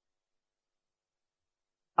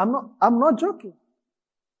 I'm not joking.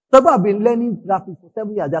 Some people have been learning graphics for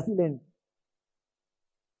 7 years. They are still learning.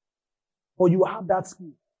 But you have that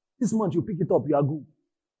skill. This month you pick it up, you are good.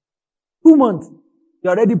 2 months, you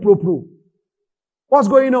are already pro. What's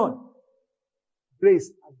going on?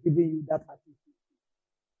 Grace has given you that attitude.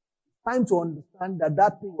 It's time to understand that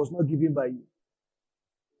that thing was not given by you.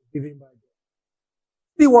 It was given by God.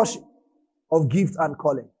 Stewardship of gift and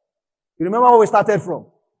calling. You remember where we started from?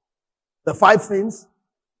 The 5 things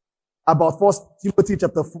about 1 Timothy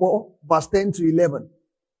chapter 4, verse 10 to 11.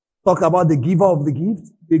 Talked about the giver of the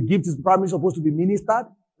gift. The gift is primarily supposed to be ministered,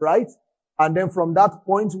 right? And then from that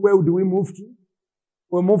point, where do we move to?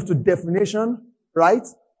 We move to definition, right,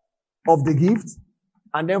 of the gift.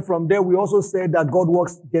 And then from there, we also said that God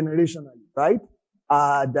works generationally, right?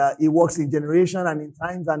 That He works in generation and in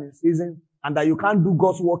times and in seasons, and that you can't do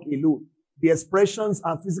God's work alone. The expressions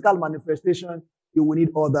and physical manifestation, you will need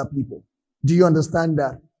other people. Do you understand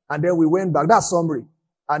that? And then we went back. That's summary.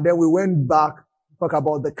 And then we went back to talk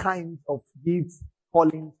about the kinds of gifts,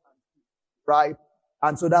 callings, right?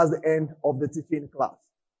 And so that's the end of the teaching class.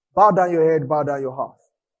 Bow down your head, bow down your heart.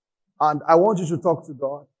 And I want you to talk to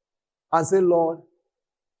God and say, Lord,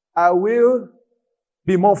 I will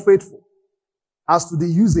be more faithful as to the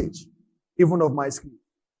usage even of my skill.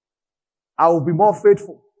 I will be more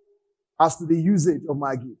faithful as to the usage of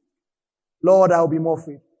my gift. Lord, I will be more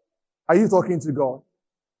faithful. Are you talking to God?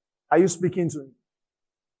 Are you speaking to Him?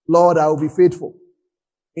 Lord, I will be faithful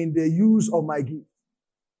in the use of my gift,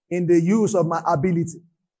 in the use of my ability,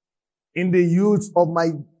 in the use of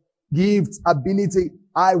my gift, ability.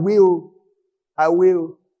 I will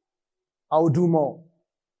do more.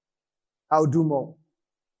 I'll do more.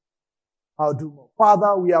 I'll do more.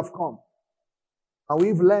 Father, we have come and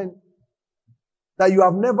we've learned that you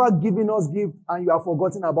have never given us gifts and you have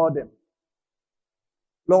forgotten about them.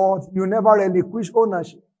 Lord, you never relinquish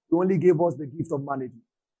ownership. You only gave us the gift of management.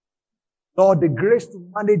 Lord, the grace to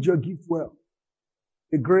manage your gift well.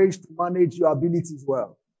 The grace to manage your abilities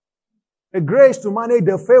well. The grace to manage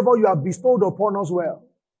the favor you have bestowed upon us well.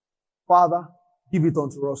 Father, give it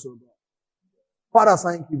unto us, O God. Father,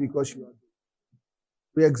 thank you because you are good.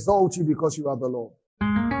 We exalt you because you are the Lord.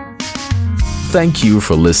 Thank you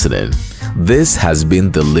for listening. This has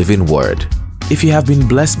been The Living Word. If you have been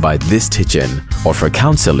blessed by this teaching, or for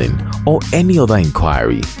counseling or any other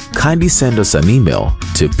inquiry, kindly send us an email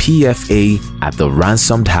to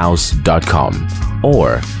pfa@theransomedhouse.com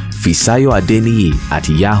or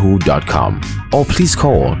fisayoadeniyi@yahoo.com, or please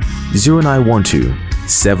call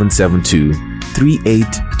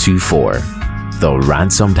 0912-772-3824. The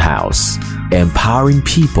Ransomed House, empowering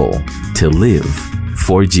people to live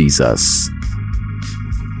for Jesus.